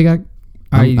page that they got?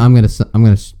 I'm gonna show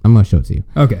it to you.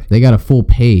 Okay. They got a full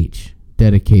page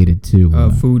dedicated to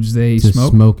Foods they to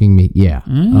smoke? smoking meat. Yeah.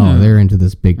 Oh, they're into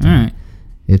this big time. All right.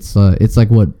 It's like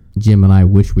what Jim and I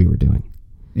wish we were doing.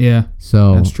 Yeah,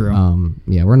 So that's true.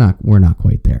 Yeah, we're not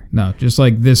quite there. No, just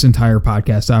like this entire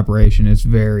podcast operation, it's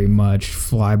very much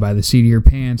fly by the seat of your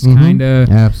pants, kind of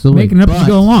Absolutely. making it up as you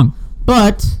go along.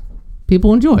 But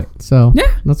people enjoy it. So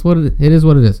Yeah. that's what it is.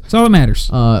 What it is. That's all that matters.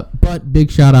 But big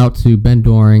shout out to Ben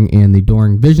Doring and the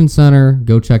Doring Vision Center.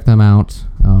 Go check them out.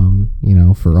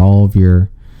 For all of your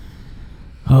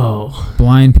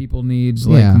Blind people needs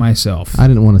like myself. I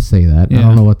didn't want to say that. I Yeah.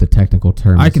 don't know what the technical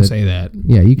term is. I can say that.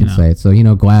 Yeah, you can say it. So,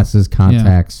 glasses,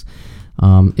 contacts,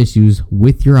 issues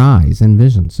with your eyes and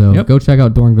vision. So go check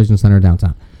out Doring Vision Center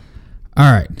downtown.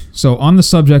 All right. So on the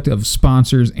subject of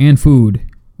sponsors and food,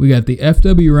 we got the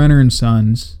FW Renner and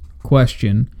Sons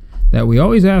question that we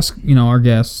always ask, our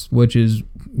guests, which is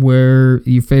where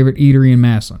your favorite eatery in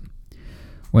Massillon.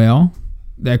 Well,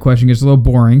 that question gets a little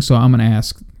boring, so I'm going to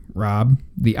ask Rob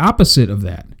the opposite of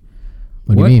that.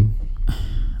 What do you mean?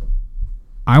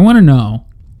 I want to know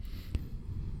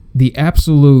the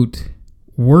absolute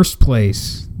worst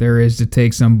place there is to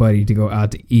take somebody to go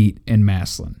out to eat in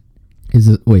Massillon.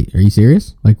 Wait, are you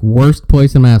serious? Like, worst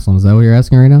place in Massillon? Is that what you're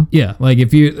asking right now? Yeah, like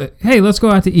if you, hey, let's go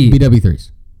out to eat.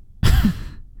 BW3s.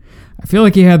 I feel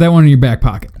like you had that one in your back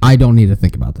pocket. I don't need to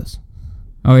think about this.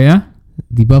 Oh, yeah?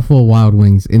 The Buffalo Wild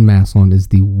Wings in Massillon is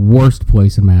the worst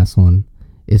place in Massillon.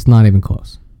 It's not even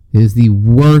close. It is the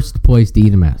worst place to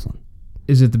eat in Massillon.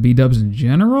 Is it the B-dubs in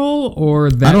general or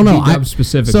that I don't know. B-dubs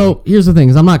specifically? So here's the thing: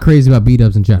 is I'm not crazy about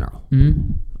B-dubs in general,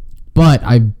 but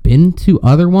I've been to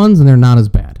other ones and they're not as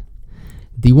bad.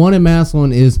 The one in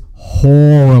Massillon is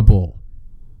horrible.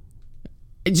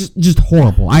 It's just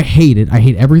horrible. I hate it. I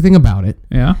hate everything about it.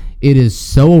 Yeah. It is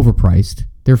so overpriced.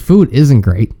 Their food isn't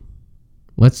great.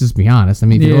 Let's just be honest. I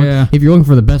mean, if you're looking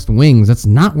for the best wings, that's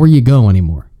not where you go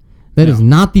anymore. That is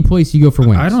not the place you go for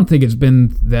wings. I don't think it's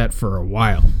been that for a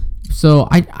while. So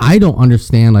I don't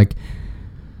understand. Like,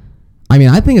 I mean,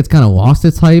 I think it's kind of lost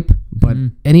its hype. But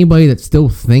anybody that still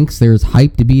thinks there's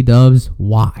hype to B-dubs,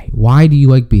 why? Why do you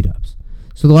like B-dubs?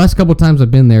 So the last couple of times I've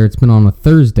been there, it's been on a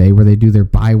Thursday where they do their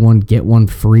buy one get one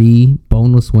free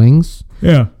boneless wings.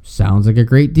 Yeah. Sounds like a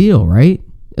great deal, right?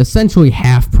 Essentially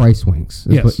half price wings.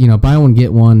 Yes. Buy one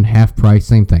get one, half price,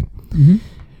 same thing.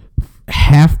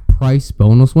 Half price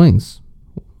boneless wings.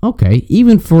 Okay,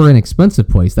 even for an expensive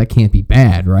place, that can't be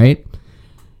bad, right?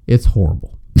 It's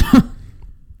horrible.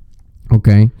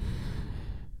 Okay.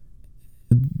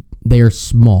 They are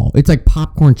small. It's like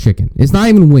popcorn chicken. It's not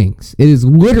even wings. It is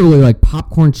literally like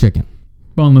popcorn chicken.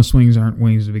 Boneless wings aren't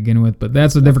wings to begin with, but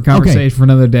that's a different conversation for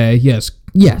another day. Yes.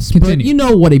 Yes, Continue. but you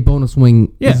know what a bonus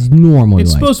wing is normally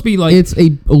It's like. supposed to be like... It's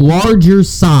a larger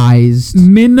sized...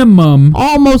 minimum...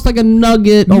 almost like a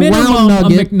nugget, a round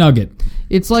nugget. a McNugget.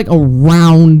 It's like a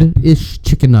round-ish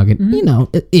chicken nugget. You know,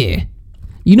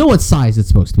 You know what size it's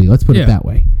supposed to be. Let's put it that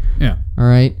way. Yeah. All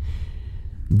right?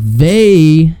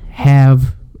 They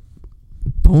have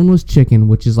boneless chicken,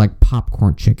 which is like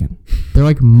popcorn chicken. They're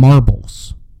like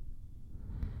marbles.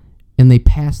 And they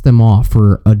pass them off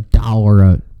for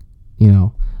 $1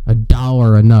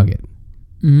 a nugget.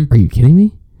 Are you kidding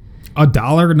me?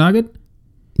 $1 a nugget?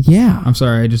 Yeah. I'm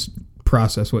sorry, I just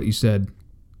processed what you said.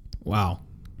 Wow.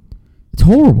 It's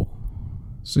horrible.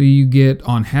 So you get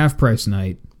on half price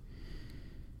night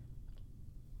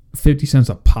 50 cents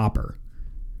a popper,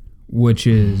 which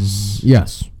is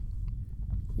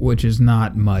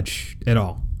not much at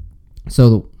all.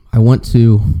 So I went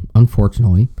to,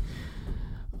 unfortunately,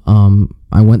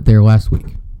 I went there last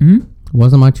week.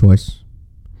 Wasn't my choice.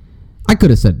 I could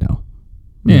have said no.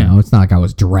 You know, it's not like I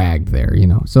was dragged there,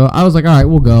 So I was like, all right,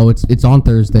 we'll go. It's on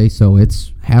Thursday, so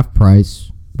it's half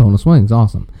price bonus wings.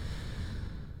 Awesome.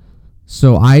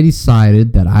 So I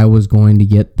decided that I was going to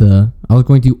get the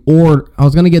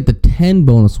 10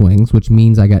 bonus wings, which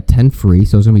means I got 10 free.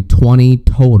 So it's going to be 20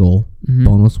 total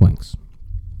bonus wings.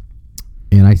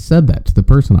 And I said that to the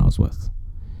person I was with.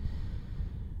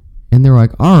 And they're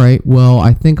like, all right, well,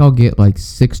 I think I'll get like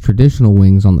 6 traditional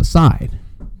wings on the side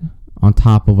on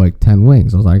top of like 10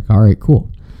 wings. I was like, all right, cool.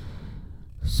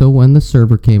 So when the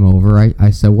server came over,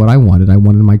 I said what I wanted. I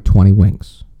wanted my 20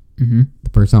 wings. The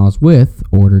person I was with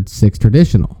ordered 6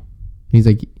 traditional. He's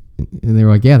like, and they were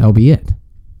like, yeah, that'll be it.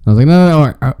 I was like,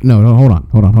 no, hold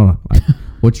on. Like,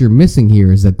 what you're missing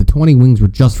here is that the 20 wings were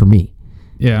just for me.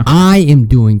 Yeah. I am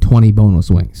doing 20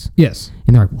 boneless wings. Yes.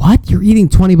 And they're like, what? You're eating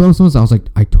 20 boneless wings? I was like,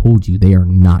 I told you, they are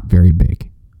not very big.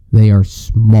 They are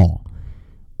small.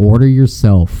 Order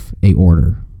yourself a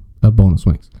order of bonus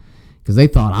wings. Because they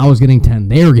thought I was getting 10.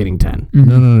 They were getting 10.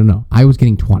 No. I was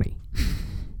getting 20.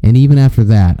 And even after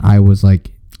that, I was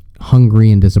like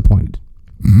hungry and disappointed.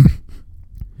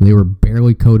 They were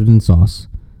barely coated in sauce,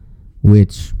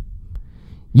 which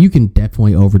You can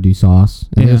definitely overdo sauce.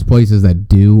 And there's places that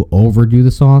do overdo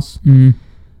the sauce. Mm-hmm.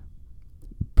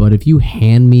 But if you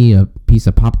hand me a piece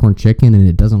of popcorn chicken and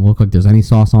it doesn't look like there's any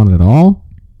sauce on it at all,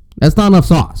 that's not enough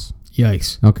sauce.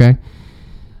 Yikes. Okay.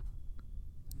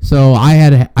 So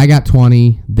I got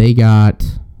 20.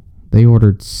 They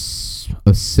ordered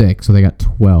a 6, so they got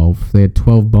 12. They had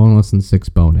 12 boneless and 6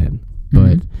 bone-in.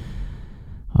 But,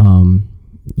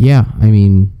 yeah, I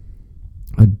mean,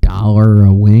 $1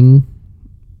 a wing.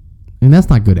 And that's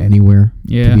not good anywhere,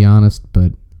 to be honest.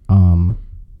 But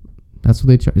that's what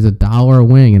they charge. It's $1 a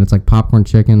wing, and it's like popcorn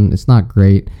chicken. It's not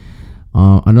great.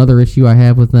 Another issue I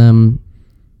have with them,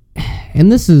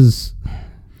 and this is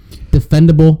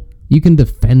defendable. You can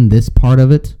defend this part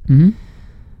of it. Mm-hmm.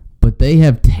 But they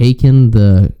have taken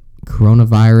the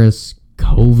coronavirus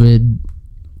COVID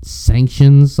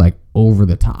sanctions like over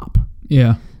the top.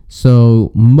 Yeah.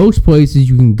 So most places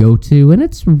you can go to, and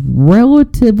it's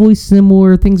relatively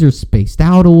similar. Things are spaced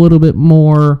out a little bit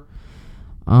more.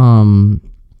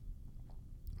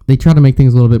 They try to make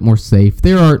things a little bit more safe.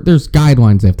 There's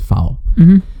guidelines they have to follow.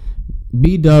 Mm-hmm.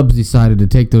 B-Dubs decided to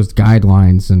take those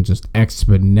guidelines and just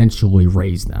exponentially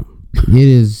raise them. It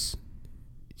is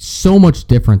so much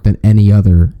different than any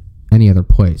other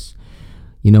place.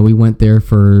 You know, we went there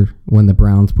for when the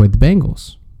Browns played the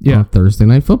Bengals on Thursday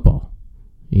Night Football.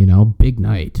 You know, big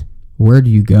night. Where do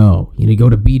you go? You go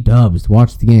to B-Dubs to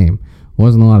watch the game.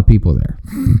 Wasn't a lot of people there.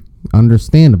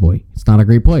 Understandably, it's not a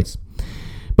great place.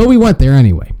 But we went there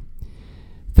anyway,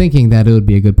 thinking that it would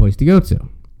be a good place to go to.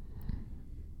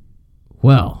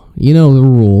 Well, you know the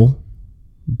rule.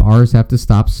 Bars have to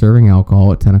stop serving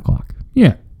alcohol at 10 o'clock.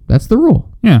 Yeah. That's the rule.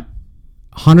 Yeah.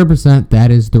 100% that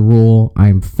is the rule.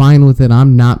 I'm fine with it.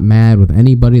 I'm not mad with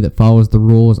anybody that follows the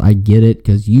rules. I get it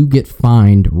because you get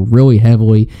fined really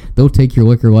heavily. They'll take your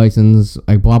liquor license.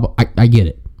 Blah, blah. I get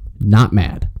it. Not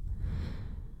mad.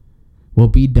 Well,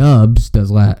 B-Dubs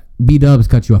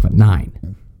cuts you off at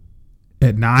 9.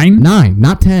 At 9? 9,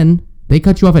 not 10. They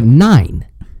cut you off at 9.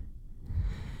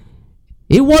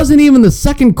 It wasn't even the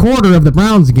second quarter of the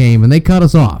Browns game, and they cut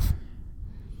us off.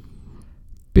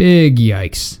 Big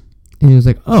yikes. And he was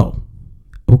like, oh,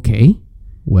 okay.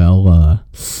 Well,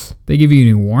 they give you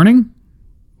any warning?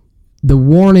 The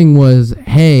warning was,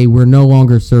 hey, we're no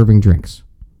longer serving drinks.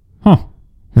 Huh.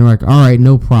 And we're like, all right,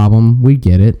 no problem. We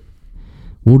get it.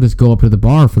 We'll just go up to the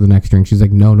bar for the next drink. She's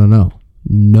like, no.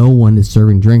 No one is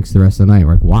serving drinks the rest of the night.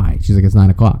 We're like, why? She's like, it's 9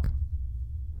 o'clock.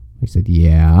 We said,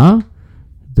 yeah.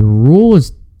 The rule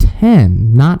is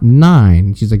 10, not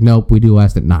 9. She's like, nope, we do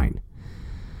last at 9.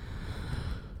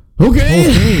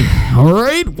 Okay. All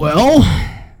right. Well,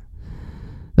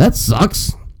 that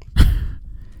sucks.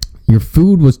 Your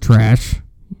food was trash.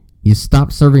 You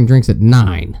stopped serving drinks at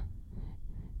 9.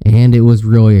 And it was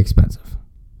really expensive.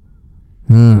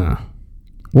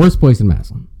 Worst place in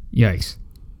Massillon. Yikes.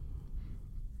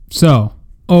 So,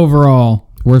 overall,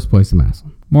 worst place in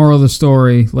Massillon. Moral of the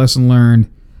story, lesson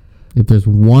learned. If there's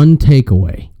one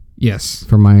takeaway, yes,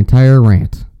 from my entire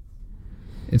rant,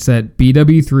 it's that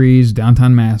BW3's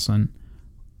downtown Massillon,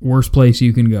 worst place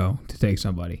you can go to take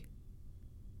somebody.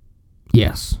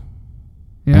 Yes.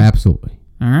 Yeah. Absolutely.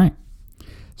 All right.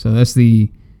 So that's the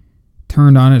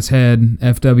turned on its head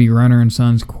FW Runner and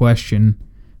Sons question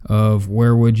of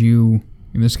where would you,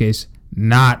 in this case,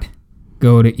 not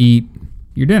go to eat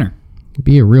your dinner. It'd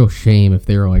be a real shame if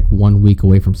they were like 1 week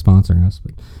away from sponsoring us.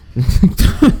 But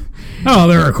oh,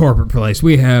 they're a corporate place.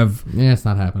 We have... Yeah, it's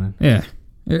not happening. Yeah.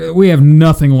 We have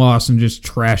nothing lost in just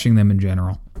trashing them in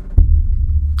general.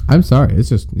 I'm sorry. It's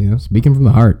just, speaking from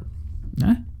the heart.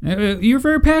 You're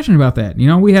very passionate about that.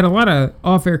 We had a lot of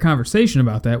off-air conversation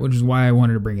about that, which is why I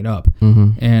wanted to bring it up.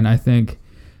 Mm-hmm. And I think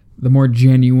the more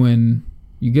genuine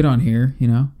you get on here,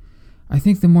 I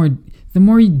think the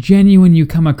more genuine you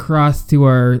come across to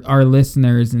our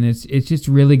listeners, and it's just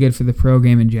really good for the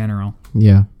program in general.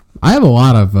 Yeah. I have a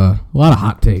lot of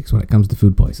hot takes when it comes to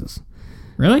food places.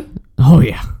 Really? Oh,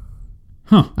 yeah.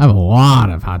 Huh. I have a lot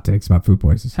of hot takes about food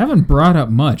places. Haven't brought up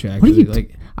much, actually. What do you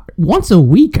once a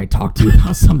week I talk to you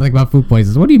about something about food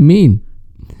places. What do you mean?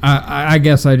 I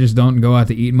guess I just don't go out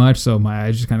to eat much, so my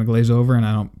eyes just kind of glaze over, and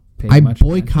I don't pay much I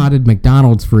boycotted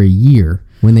McDonald's for a year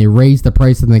when they raised the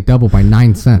price of the McDouble by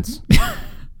 9 cents.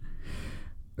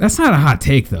 That's not a hot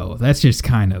take, though. That's just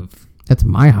kind of... That's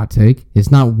my hot take.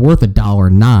 It's not worth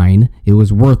 $1.09. It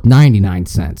was worth 99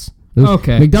 cents.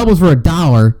 Okay. McDoubles for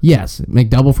 $1. Yes.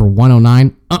 McDouble for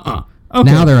 109.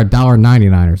 Okay. Now they're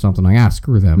 $1.99 or something. Like,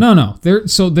 screw them. No.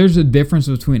 There's a difference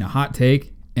between a hot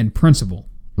take and principle.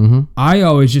 Mm-hmm. I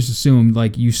always just assumed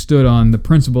like you stood on the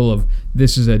principle of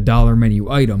this is a dollar menu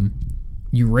item.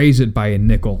 You raise it by a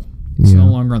nickel. It's no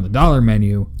longer on the dollar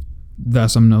menu.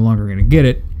 thus I'm no longer going to get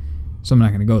it, so I'm not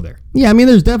going to go there. Yeah, I mean,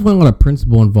 there's definitely a lot of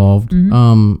principle involved.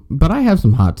 But I have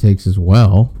some hot takes as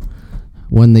well.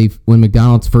 When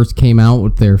McDonald's first came out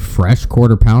with their fresh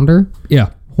quarter pounder,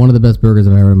 Yeah. one of the best burgers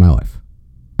I've ever had in my life.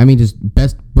 I mean, just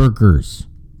best burgers.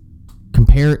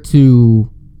 Compare it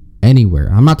to anywhere.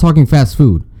 I'm not talking fast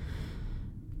food.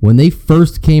 When they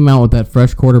first came out with that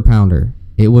fresh quarter pounder,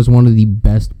 it was one of the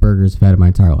best burgers I've had in my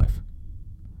entire life.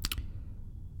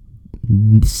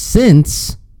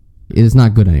 Since, it is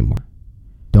not good anymore.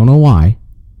 Don't know why.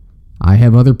 I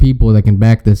have other people that can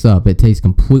back this up. It tastes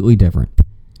completely different.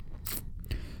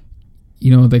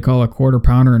 You know what they call a quarter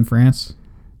pounder in France?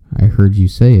 I heard you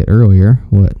say it earlier.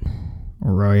 What?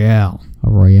 A Royale. A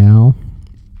Royale?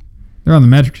 They're on the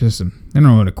metric system. They don't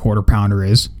know what a quarter pounder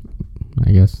is.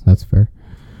 I guess that's fair.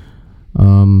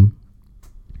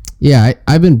 Yeah,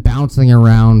 I've been bouncing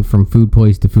around from food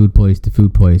place to food place to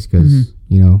food place because,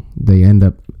 they end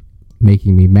up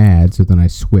making me mad, so then I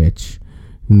switch.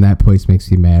 And that place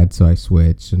makes me mad, so I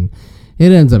switch. And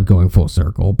it ends up going full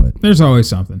circle, but... There's always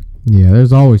something. Yeah,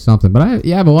 there's always something. But I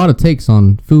have a lot of takes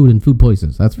on food and food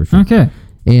places, that's for sure. Okay.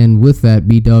 And with that,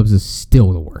 B-dubs is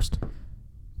still the worst.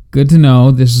 Good to know.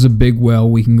 This is a big well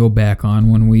we can go back on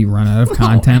when we run out of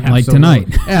content like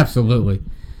tonight. Absolutely.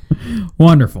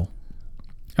 Wonderful.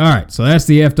 All right, so that's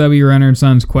the FW Renner &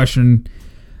 Sons question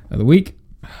of the week.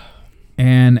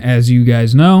 And as you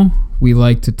guys know, we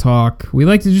like to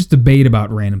just debate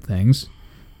about random things,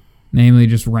 namely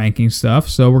just ranking stuff.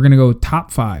 So we're going to go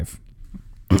top 5.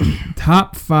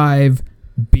 Top 5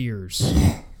 beers.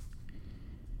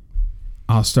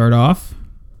 I'll start off.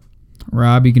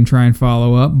 Rob, you can try and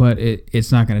follow up, but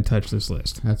it's not going to touch this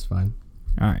list. That's fine.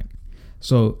 All right.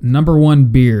 So number 1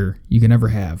 beer you can ever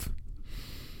have.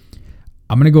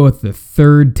 I'm going to go with the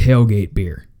third tailgate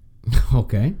beer.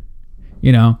 Okay.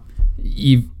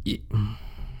 You've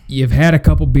had a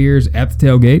couple beers at the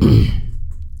tailgate.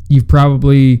 You've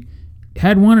probably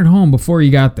had one at home before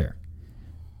you got there.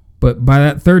 But by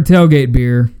that third tailgate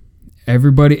beer,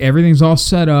 everything's all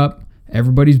set up.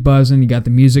 Everybody's buzzing. You got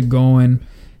the music going.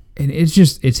 And it's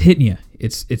hitting you.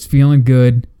 It's feeling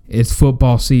good. It's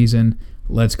football season.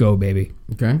 Let's go, baby.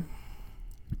 Okay.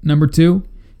 Number 2,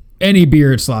 any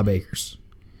beer at Slob Acres.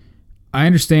 I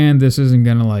understand this isn't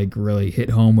going to really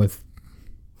hit home with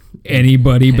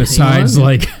anybody besides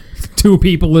 2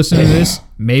 people listening to this,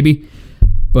 maybe.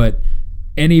 But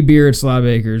any beer at Slob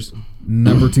Acres,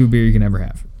 number 2 beer you can ever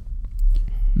have.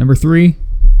 Number 3,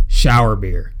 shower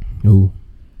beer. Ooh.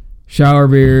 Shower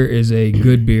beer is a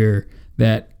good beer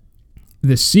that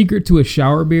the secret to a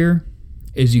shower beer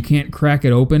is you can't crack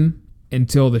it open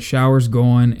until the shower's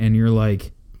going and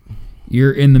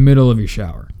you're in the middle of your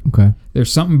shower. Okay.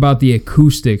 There's something about the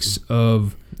acoustics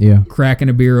of cracking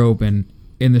a beer open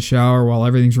in the shower while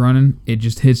everything's running. It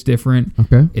just hits different.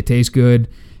 Okay. It tastes good.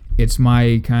 It's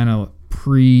my kind of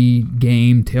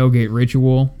pre-game tailgate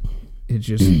ritual. It's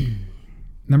just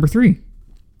number 3.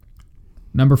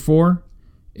 Number 4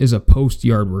 is a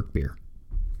post-yard work beer.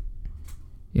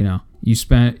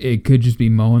 It could just be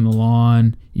mowing the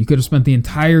lawn. You could have spent the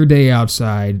entire day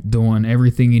outside doing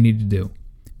everything you need to do.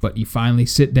 But you finally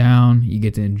sit down, you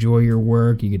get to enjoy your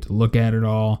work, you get to look at it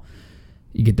all,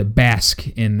 you get to bask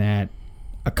in that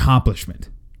accomplishment.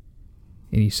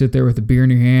 And you sit there with a beer in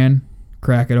your hand,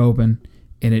 crack it open,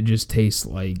 and it just tastes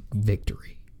like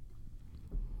victory.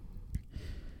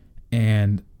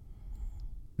 And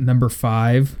number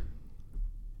 5,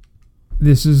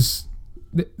 there's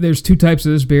 2 types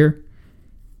of this beer.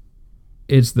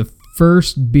 It's the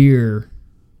first beer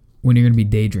when you're going to be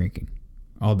day drinking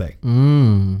all day.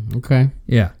 Okay.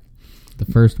 Yeah. The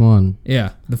first one.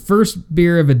 Yeah. The first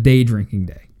beer of a day drinking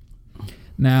day.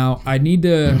 Now, I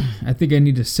think I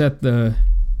need to set the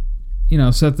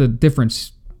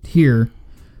difference here.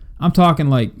 I'm talking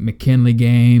like McKinley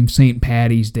game, St.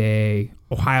 Patty's Day,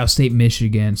 Ohio State,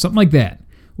 Michigan, something like that,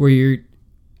 where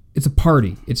it's a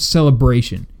party, it's a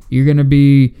celebration. You're gonna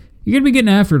be getting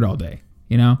after it all day.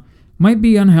 Might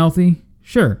be unhealthy,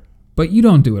 sure, but you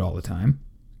don't do it all the time.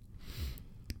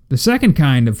 The second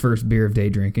kind of first beer of day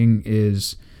drinking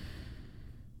is,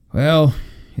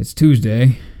 it's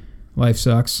Tuesday. Life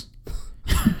sucks.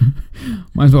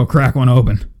 Might as well crack one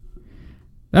open.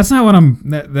 That's not what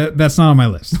that's not on my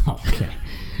list. Okay.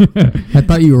 I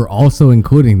thought you were also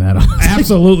including that.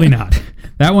 Absolutely not.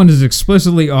 That one is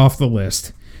explicitly off the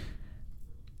list.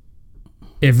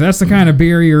 If that's the kind of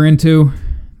beer you're into,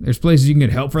 there's places you can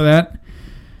get help for that.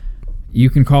 You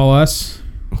can call us.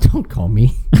 Don't call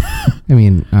me. I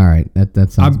mean, all right. That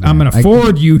sounds bad. I'm going to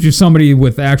forward you to somebody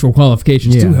with actual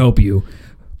qualifications to help you.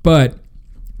 But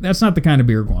that's not the kind of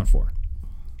beer we're going for.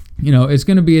 It's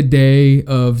going to be a day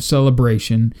of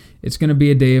celebration. It's going to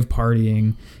be a day of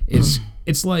partying.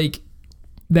 It's like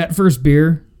that first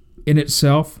beer in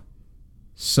itself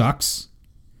sucks,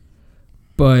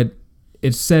 but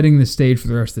it's setting the stage for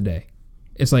the rest of the day.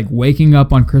 It's like waking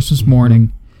up on Christmas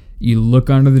morning, you look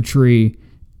under the tree,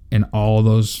 and all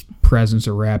those presents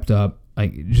are wrapped up,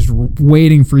 like just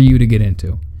waiting for you to get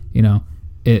into.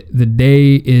 The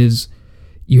day is,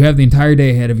 you have the entire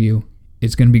day ahead of you.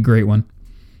 It's going to be a great one,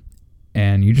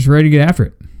 and you're just ready to get after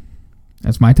it.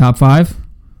 That's my top 5.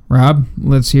 Rob,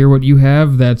 let's hear what you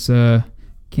have. That's can't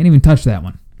even touch that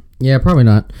one. Yeah, probably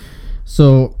not.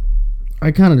 So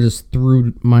I kind of just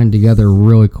threw mine together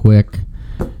really quick,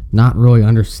 not really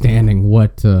understanding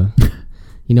what,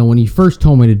 when you first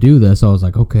told me to do this, I was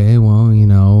like, okay, well,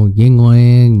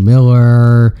 Yingling,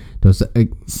 Miller.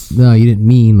 No, you didn't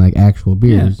mean like actual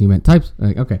beers. Yeah. You meant types.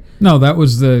 Like, okay. No, that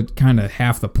was the kind of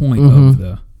half the point of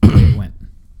the way it went.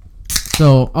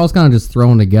 So I was kind of just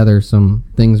throwing together some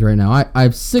things right now. I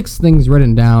have 6 things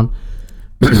written down,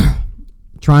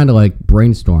 trying to like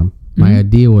brainstorm. My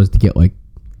idea was to get like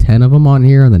 10 of them on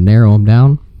here and then narrow them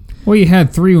down. Well, you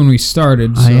had 3 when we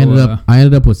started. So, I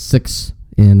ended up with 6,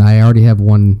 and I already have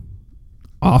one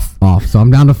off. So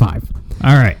I'm down to 5.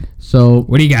 All right. So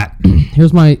what do you got?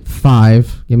 Here's my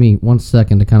 5. Give me 1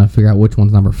 second to kind of figure out which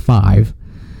one's number 5.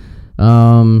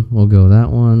 We'll go that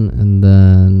one, and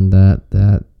then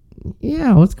that.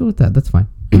 Yeah, let's go with that. That's fine.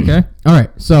 Okay. All right.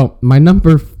 So my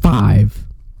number 5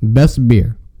 best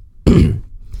beer.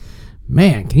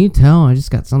 Man, can you tell? I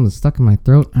just got something stuck in my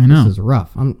throat. I know. This is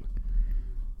rough. I'm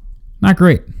not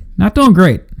great. Not doing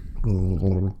great.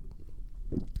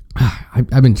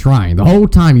 I've been trying. The whole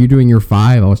time you're doing your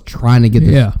 5, I was trying to get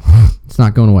this. Yeah. It's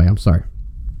not going away. I'm sorry.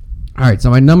 All right. So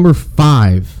my number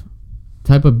 5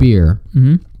 type of beer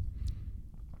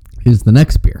is the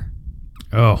next beer.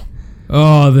 Oh,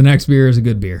 the next beer is a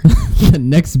good beer. The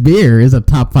next beer is a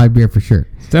top 5 beer for sure.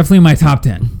 It's definitely in my top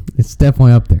 10. It's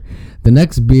definitely up there. The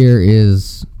next beer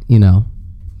is, you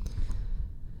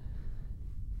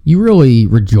really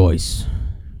rejoice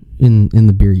in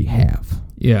the beer you have.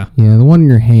 Yeah. Yeah, the one in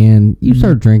your hand, you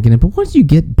start drinking it, but once you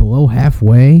get below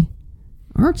halfway,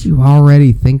 aren't you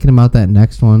already thinking about that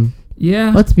next one?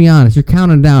 Yeah. Let's be honest. You're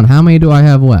counting down. How many do I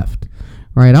have left?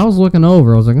 Right. I was looking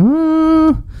over. I was like,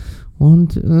 1,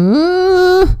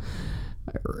 2.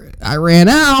 I ran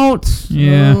out.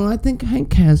 Yeah. I think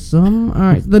Hank has some. All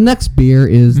right. The next beer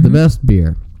is the best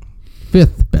beer.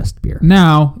 5th best beer.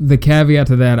 Now, the caveat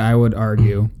to that, I would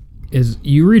argue, is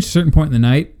you reach a certain point in the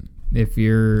night, if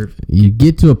you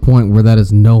get to a point where that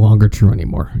is no longer true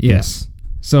anymore. Yes.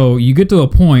 So you get to a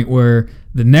point where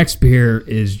the next beer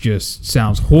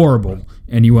sounds horrible,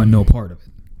 and you want no part of it.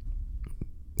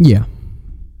 Yeah.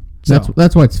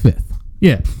 That's why it's 5th.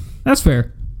 Yeah. That's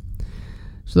fair.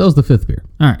 So that was the 5th beer.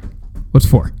 All right. What's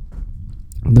 4?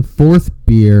 The 4th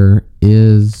beer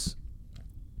is,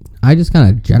 I just kind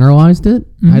of generalized it.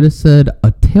 I just said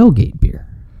a tailgate beer.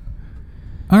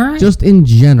 All right. Just in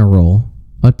general,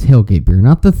 a tailgate beer.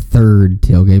 Not the 3rd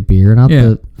tailgate beer, not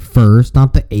the 1st,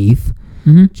 not the 8th.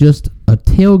 Just a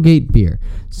tailgate beer.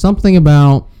 Something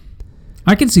about...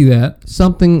 I can see that.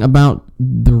 Something about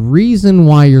the reason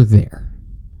why you're there.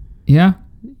 Yeah.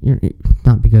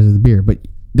 Not because of the beer, but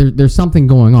there's something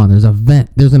going on. There's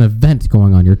an event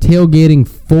going on. You're tailgating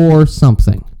for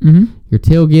something. You're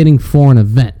tailgating for an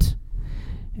event.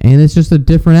 And it's just a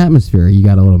different atmosphere. You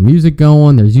got a little music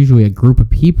going. There's usually a group of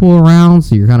people around,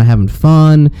 so you're kind of having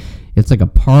fun. It's like a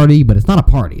party, but it's not a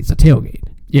party. It's a tailgate.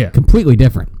 Yeah. Completely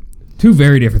different. 2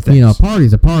 very different things. A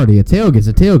party's a party. A tailgate's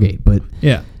a tailgate. But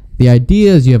yeah. The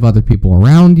idea is you have other people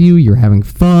around you. You're having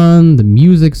fun. The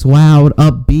music's loud,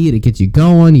 upbeat. It gets you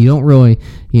going. You don't really,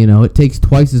 it takes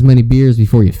twice as many beers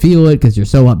before you feel it because you're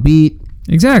so upbeat.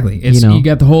 Exactly. It's you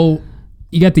got the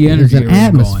energy. There's an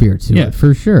atmosphere to it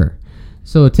for sure.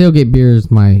 So a tailgate beer is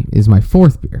my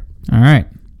 4th beer. All right.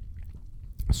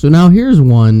 So now here's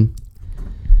one.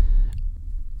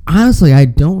 Honestly, I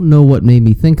don't know what made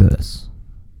me think of this.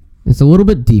 It's a little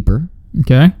bit deeper.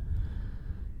 Okay.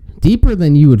 Deeper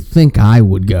than you would think I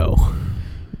would go.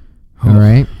 All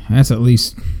right. That's at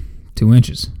least 2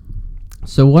 inches.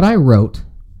 So what I wrote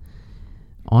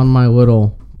on my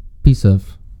little piece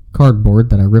of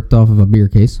cardboard that I ripped off of a beer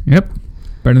case. Yep.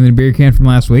 Better than a beer can from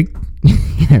last week.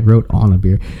 I wrote on a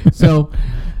beer. So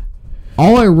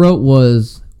all I wrote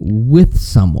was with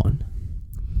someone.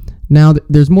 Now,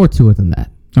 there's more to it than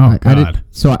that. Oh, God.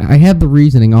 So I had the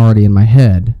reasoning already in my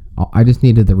head. I just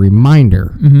needed the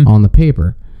reminder on the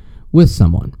paper. With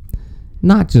someone,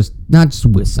 not just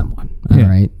with someone. All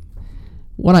right.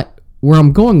 Where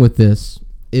I'm going with this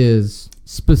is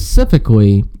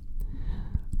specifically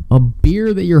a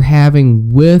beer that you're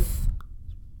having with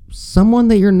someone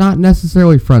that you're not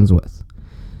necessarily friends with.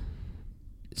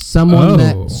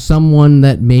 Someone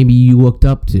that maybe you looked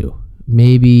up to.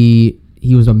 Maybe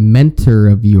he was a mentor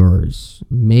of yours.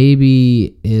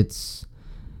 Maybe it's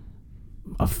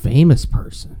a famous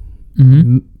person.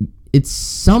 Mm-hmm. It's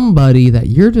somebody that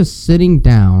you're just sitting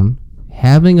down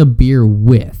having a beer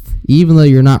with, even though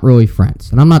you're not really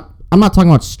friends. And I'm not talking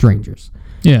about strangers.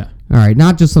 Yeah. All right,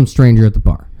 not just some stranger at the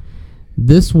bar.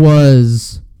 This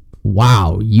was,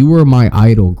 wow, you were my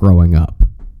idol growing up.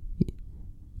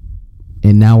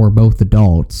 And now we're both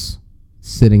adults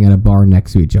sitting at a bar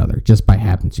next to each other just by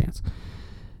happenstance.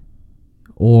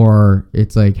 Or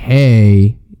it's like,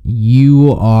 hey,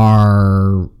 you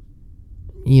are,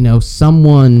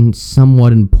 someone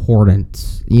somewhat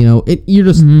important. You're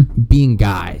just being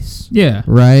guys. Yeah.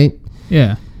 Right?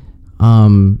 Yeah.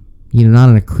 Not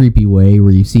in a creepy way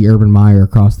where you see Urban Meyer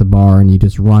across the bar and you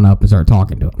just run up and start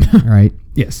talking to him, right?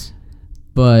 Yes.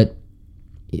 But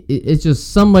it's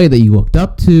just somebody that you looked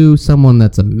up to, someone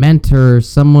that's a mentor,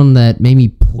 someone that maybe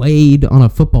played on a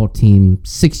football team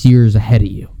 6 years ahead of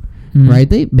you, right?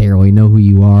 They barely know who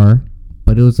you are,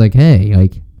 but it was like, hey,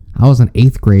 I was in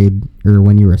 8th grade or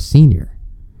when you were a senior.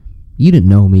 You didn't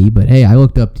know me, but hey, I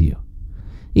looked up to you.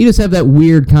 You just have that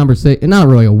weird conversation, not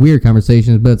really a weird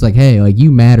conversation, but it's like, hey,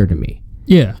 you matter to me.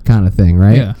 Yeah. Kind of thing,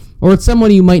 right? Yeah. Or it's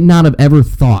someone you might not have ever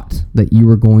thought that you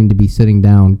were going to be sitting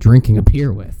down drinking a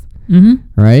beer with.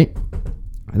 Right?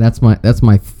 That's my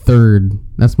third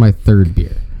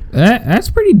beer. That's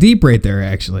pretty deep right there,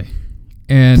 actually.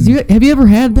 And have you ever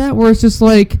had that where it's just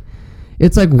like,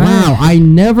 wow, I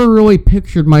never really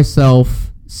pictured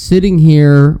myself sitting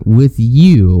here with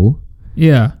you,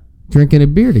 drinking a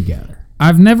beer together.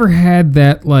 I've never had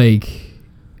that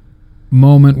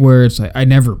moment where it's like I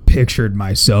never pictured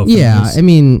myself. Yeah,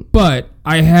 but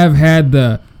I have had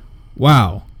the,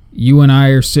 wow, you and I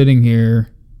are sitting here,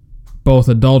 both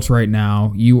adults right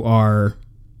now. You are,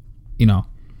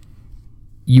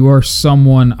 you are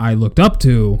someone I looked up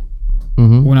to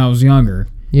when I was younger.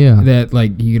 Yeah, that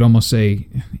you could almost say,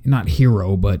 not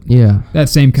hero, but that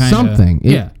same kind of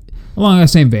something. Along that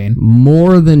same vein.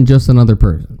 More than just another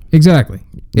person. Exactly.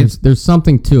 There's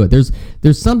something to it.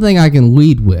 There's something I can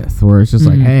lead with where it's just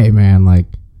like, hey man,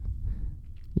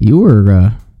 you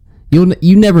were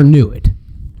you never knew it,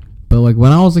 but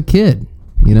when I was a kid,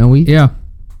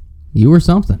 you were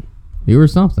something. You were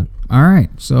something. All right,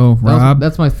 so Rob,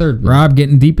 that's my third beer. Rob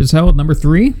getting deep as hell at number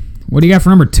 3. What do you got for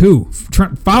number 2?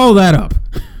 Follow that up.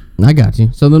 I got you.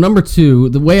 So the number 2,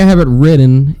 the way I have it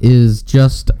written is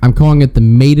I'm calling it the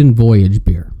Maiden Voyage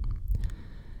beer.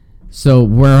 So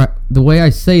the way I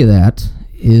say that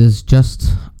is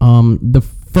just the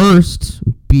first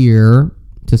beer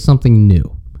to something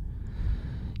new.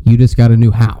 You just got a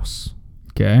new house.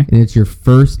 Okay. And it's your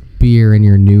first beer in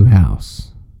your new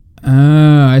house.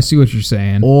 I see what you're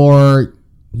saying. Or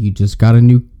you just got a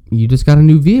new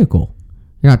vehicle.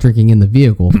 You're not drinking in the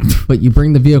vehicle, but you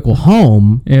bring the vehicle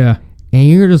home. Yeah. And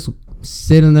you're just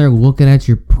sitting there looking at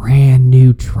your brand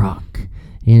new truck.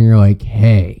 And you're like,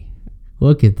 hey,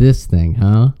 look at this thing,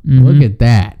 huh? Look at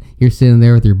that. You're sitting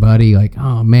there with your buddy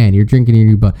oh, man, you're drinking your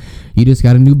new boat. You just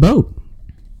got a new boat.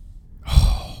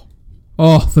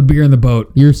 Oh, the beer in the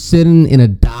boat. You're sitting in a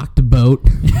docked boat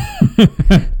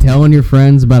telling your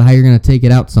friends about how you're going to take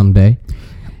it out someday.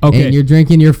 Okay. And you're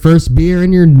drinking your first beer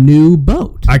in your new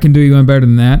boat. I can do you one better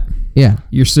than that. Yeah.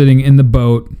 You're sitting in the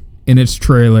boat, in its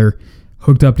trailer,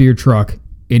 hooked up to your truck,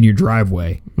 in your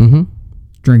driveway,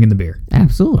 drinking the beer.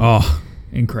 Absolutely. Oh,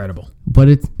 incredible. But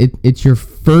it's your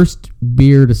first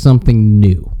beer to something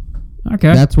new.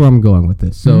 Okay. That's where I'm going with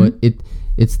this. So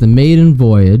it's the maiden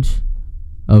voyage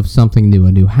of something new.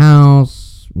 A new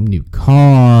house, new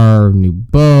car, new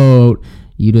boat.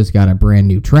 You just got a brand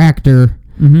new tractor,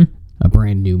 a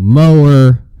brand new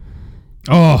mower.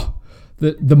 Oh,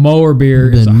 the mower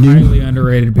beer is a highly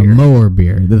underrated beer. A mower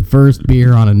beer. The first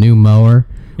beer on a new mower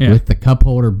with the cup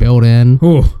holder built in.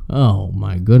 Ooh. Oh,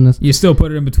 my goodness. You still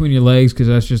put it in between your legs because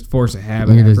that's just force of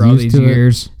habit after all these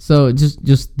years. So just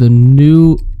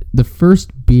the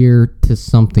first beer to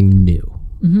something new.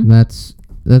 That's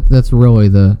really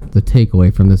the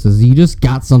takeaway from this is you just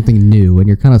got something new and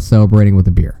you're kind of celebrating with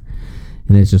a beer.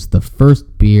 And it's just the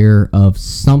first beer of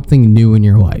something new in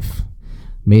your life.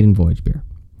 Maiden Voyage beer.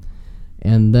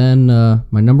 And then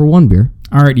my number 1 beer.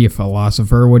 All right, you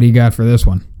philosopher. What do you got for this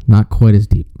one? Not quite as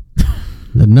deep.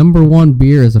 The number 1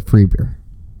 beer is a free beer.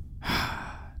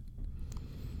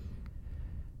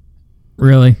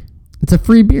 Really? It's a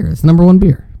free beer. It's the number 1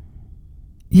 beer.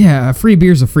 Yeah, a free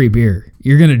beer's a free beer.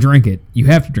 You're going to drink it. You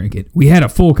have to drink it. We had a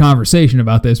full conversation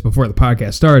about this before the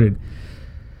podcast started.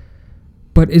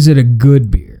 But is it a good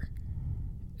beer?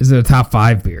 Is it a top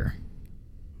 5 beer?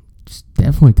 It's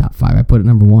definitely top 5. I put it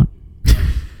number 1.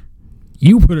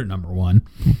 You put it number 1.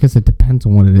 I guess it depends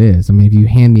on what it is. I mean, if you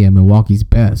hand me a Milwaukee's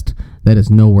Best, that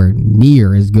is nowhere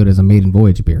near as good as a Maiden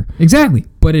Voyage beer. Exactly.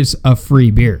 But it's a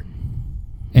free beer.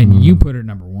 And you put it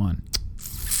number 1.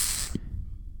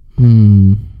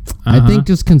 I think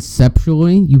just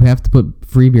conceptually, you have to put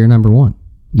free beer number 1.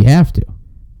 You have to.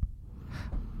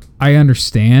 I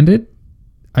understand it.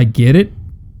 I get it.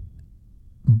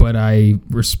 But I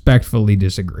respectfully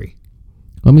disagree.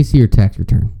 Let me see your tax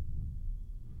return.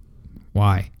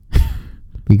 Why?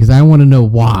 Because I want to know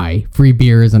why free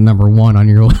beer is a number 1 on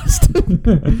your list.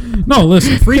 No,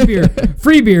 listen, free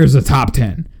beer is a top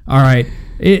 10. All right.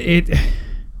 It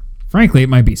frankly, it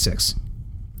might be 6.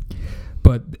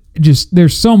 But just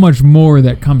there's so much more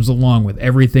that comes along with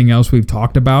everything else we've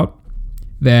talked about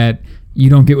that you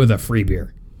don't get with a free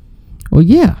beer. Well,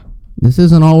 yeah. This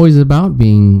isn't always about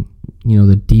being,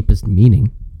 the deepest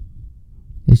meaning.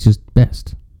 It's just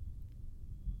best.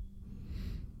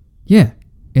 Yeah.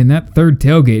 And that third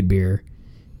tailgate beer,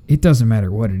 it doesn't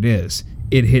matter what it is.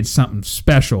 It hits something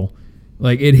special.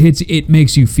 Like it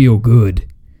makes you feel good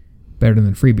better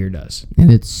than free beer does.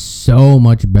 And it's so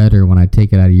much better when I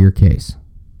take it out of your case.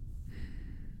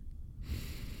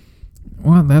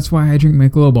 Well, that's why I drink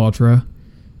Michelob Ultra,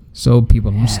 so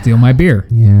people don't steal my beer.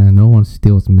 Yeah, no one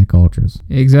steals the Mick Ultras.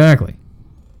 Exactly.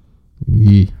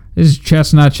 Yeah. This is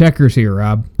chestnut checkers here,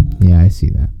 Rob. Yeah, I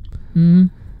see that.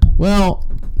 Well,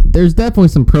 there's definitely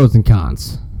some pros and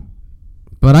cons.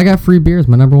 But I got free beer as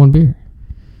my number 1 beer.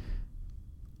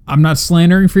 I'm not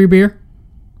slandering free beer.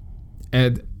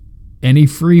 And any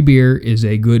free beer is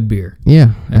a good beer.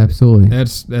 Yeah, absolutely.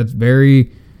 That's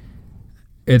very...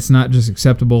 It's not just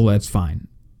acceptable, that's fine.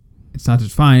 It's not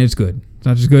just fine, it's good. It's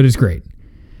not just good, it's great.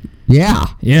 Yeah.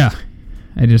 Yeah.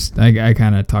 I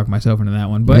kind of talked myself into that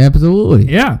one. But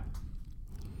absolutely. Yeah.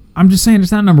 I'm just saying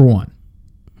it's not number 1.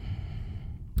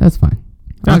 That's fine.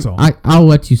 That's all. I'll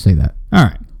let you say that. All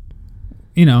right.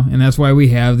 And that's why we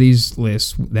have these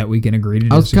lists that we can agree to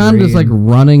disagree. I was kind of just like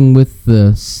running with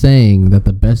the saying that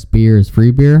the best beer is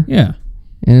free beer. Yeah.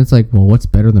 And it's like, well, what's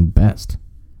better than best?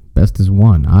 Best is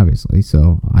 1, obviously,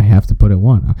 so I have to put it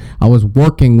 1. I was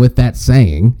working with that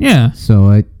saying. Yeah.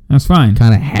 So that's fine.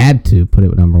 Kind of had to put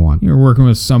it number 1. You're working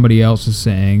with somebody else's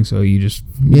saying, so you just...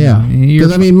 Yeah.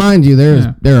 Because, mind you,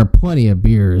 there are plenty of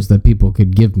beers that people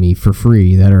could give me for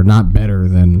free that are not better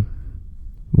than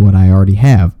what I already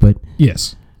have, but...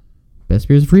 Yes. Best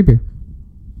beer is free beer.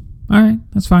 All right,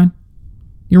 that's fine.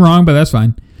 You're wrong, but that's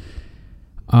fine.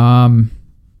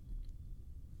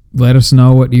 Let us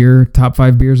know what your top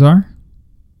 5 beers are.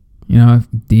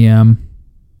 DM.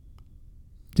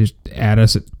 Just add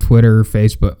us at Twitter,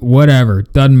 Facebook, whatever.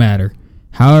 Doesn't matter.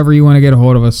 However you want to get a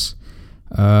hold of us.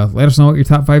 Let us know what your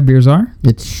top 5 beers are.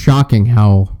 It's shocking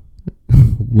how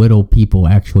little people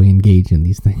actually engage in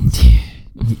these things.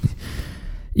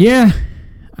 Yeah.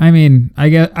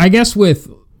 I guess with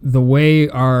the way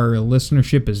our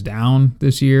listenership is down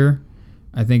this year,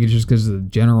 I think it's just because of the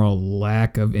general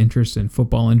lack of interest in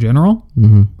football in general.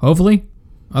 Mm-hmm. Hopefully.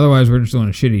 Otherwise, we're just doing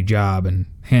a shitty job, and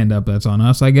hand up, that's on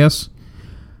us, I guess.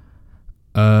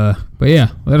 But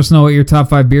yeah, let us know what your top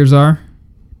 5 beers are,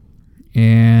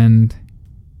 and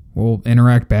we'll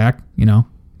interact back.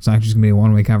 It's not just going to be a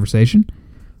one-way conversation.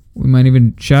 We might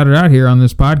even shout it out here on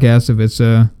this podcast if it's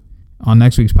on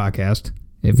next week's podcast,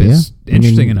 if it's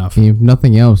interesting enough. If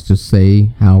nothing else, just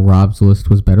say how Rob's list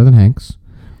was better than Hank's,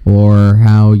 or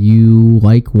how you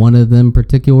like one of them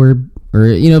particular, or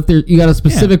if you got a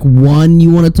specific one you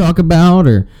want to talk about,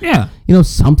 or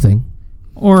something.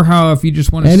 Or how if you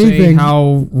just want to say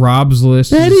how Rob's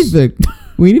list anything.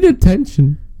 We need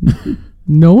attention.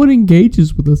 No one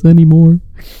engages with us anymore.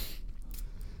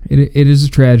 It is a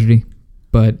tragedy,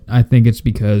 but I think it's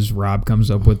because Rob comes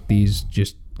up with these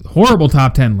just horrible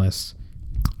top 10 lists.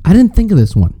 I didn't think of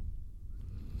this one.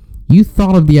 You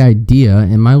thought of the idea,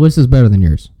 and my list is better than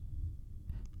yours.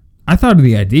 I thought of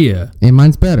the idea. And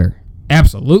mine's better.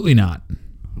 Absolutely not.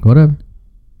 Whatever.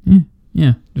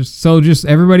 Yeah. Just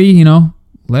everybody,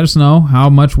 let us know how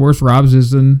much worse Rob's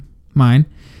is than mine.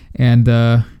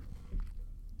 And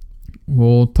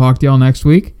we'll talk to y'all next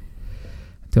week.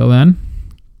 Until then,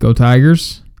 go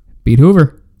Tigers. Beat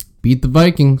Hoover. Beat the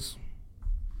Vikings.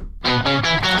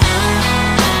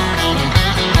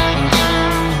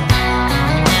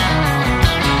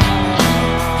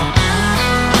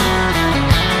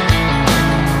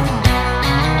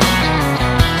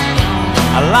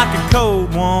 I like a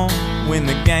cold one when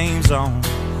the game's on,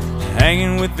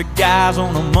 hanging with the guys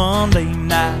on a Monday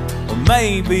night, or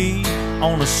maybe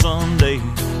on a Sunday,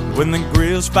 When the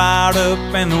grill's fired up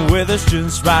and the weather's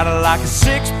just right, I like a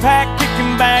six-pack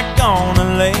kicking back on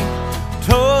a lake,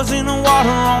 toes in the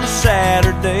water on a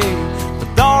Saturday.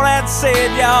 With all that said,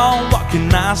 y'all, what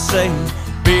can I say?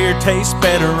 Beer tastes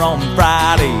better on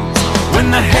Fridays.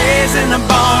 When the hay's in the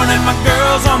barn and my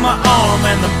girl's on my arm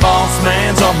and the boss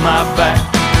man's on my back.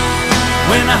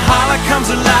 When a holler comes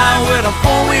alive with a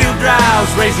four-wheel drive,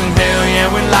 raising hell, yeah,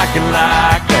 we like it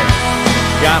like that.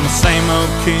 Got my same old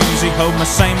koozie, hold my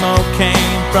same old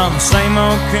cane from the same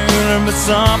old cooler, but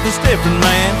something's different,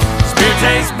 man. This beer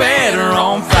tastes better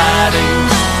on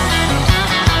Fridays.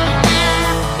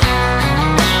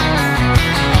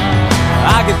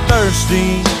 I get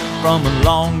thirsty from a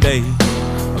long day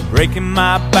of breaking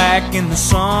my back in the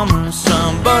summer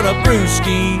sun, but a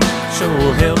brewski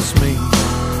sure helps me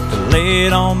to lay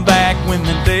it on back when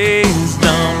the day is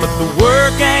done. But the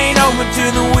work ain't over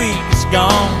till the week is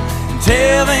gone.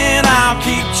 Until then I'll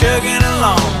keep chugging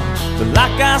along. But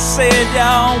like I said,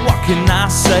 y'all, what can I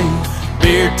say?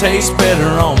 Beer tastes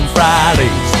better on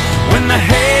Fridays. When the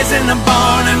hay's in the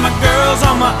barn and my girl's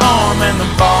on my arm and the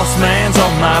boss man's on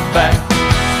my back.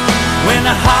 When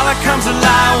a holler comes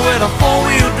alive with a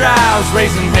four-wheel drive,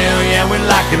 raising hell, yeah, we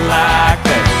like it like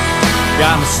that.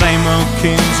 Got my same old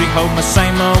koozie, hold my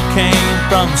same old cane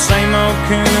from the same old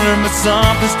cooler, but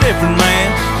something's different, man.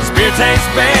 This beer tastes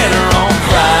better on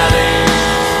Friday.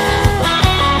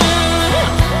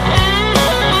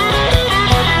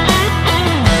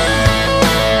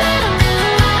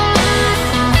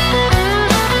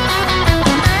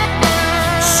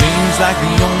 Seems like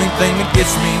the only thing that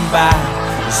gets me by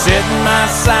is setting my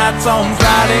sights on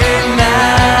Friday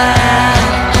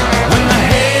night. When the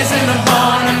hay's in the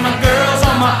barn and my girl's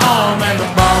on my arm and the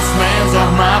boss man's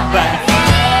on my back.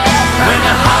 When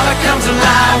the holler comes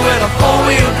alive with a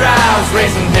four-wheel drive,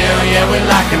 raising hell, yeah, we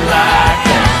like it like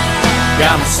that.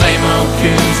 Got my same old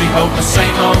koozie, hold my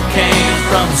same old cane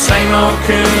from the same old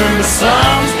cooler, but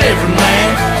something's different, man.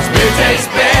 This beer tastes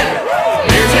better,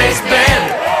 beer tastes better,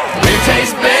 beer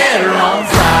tastes better.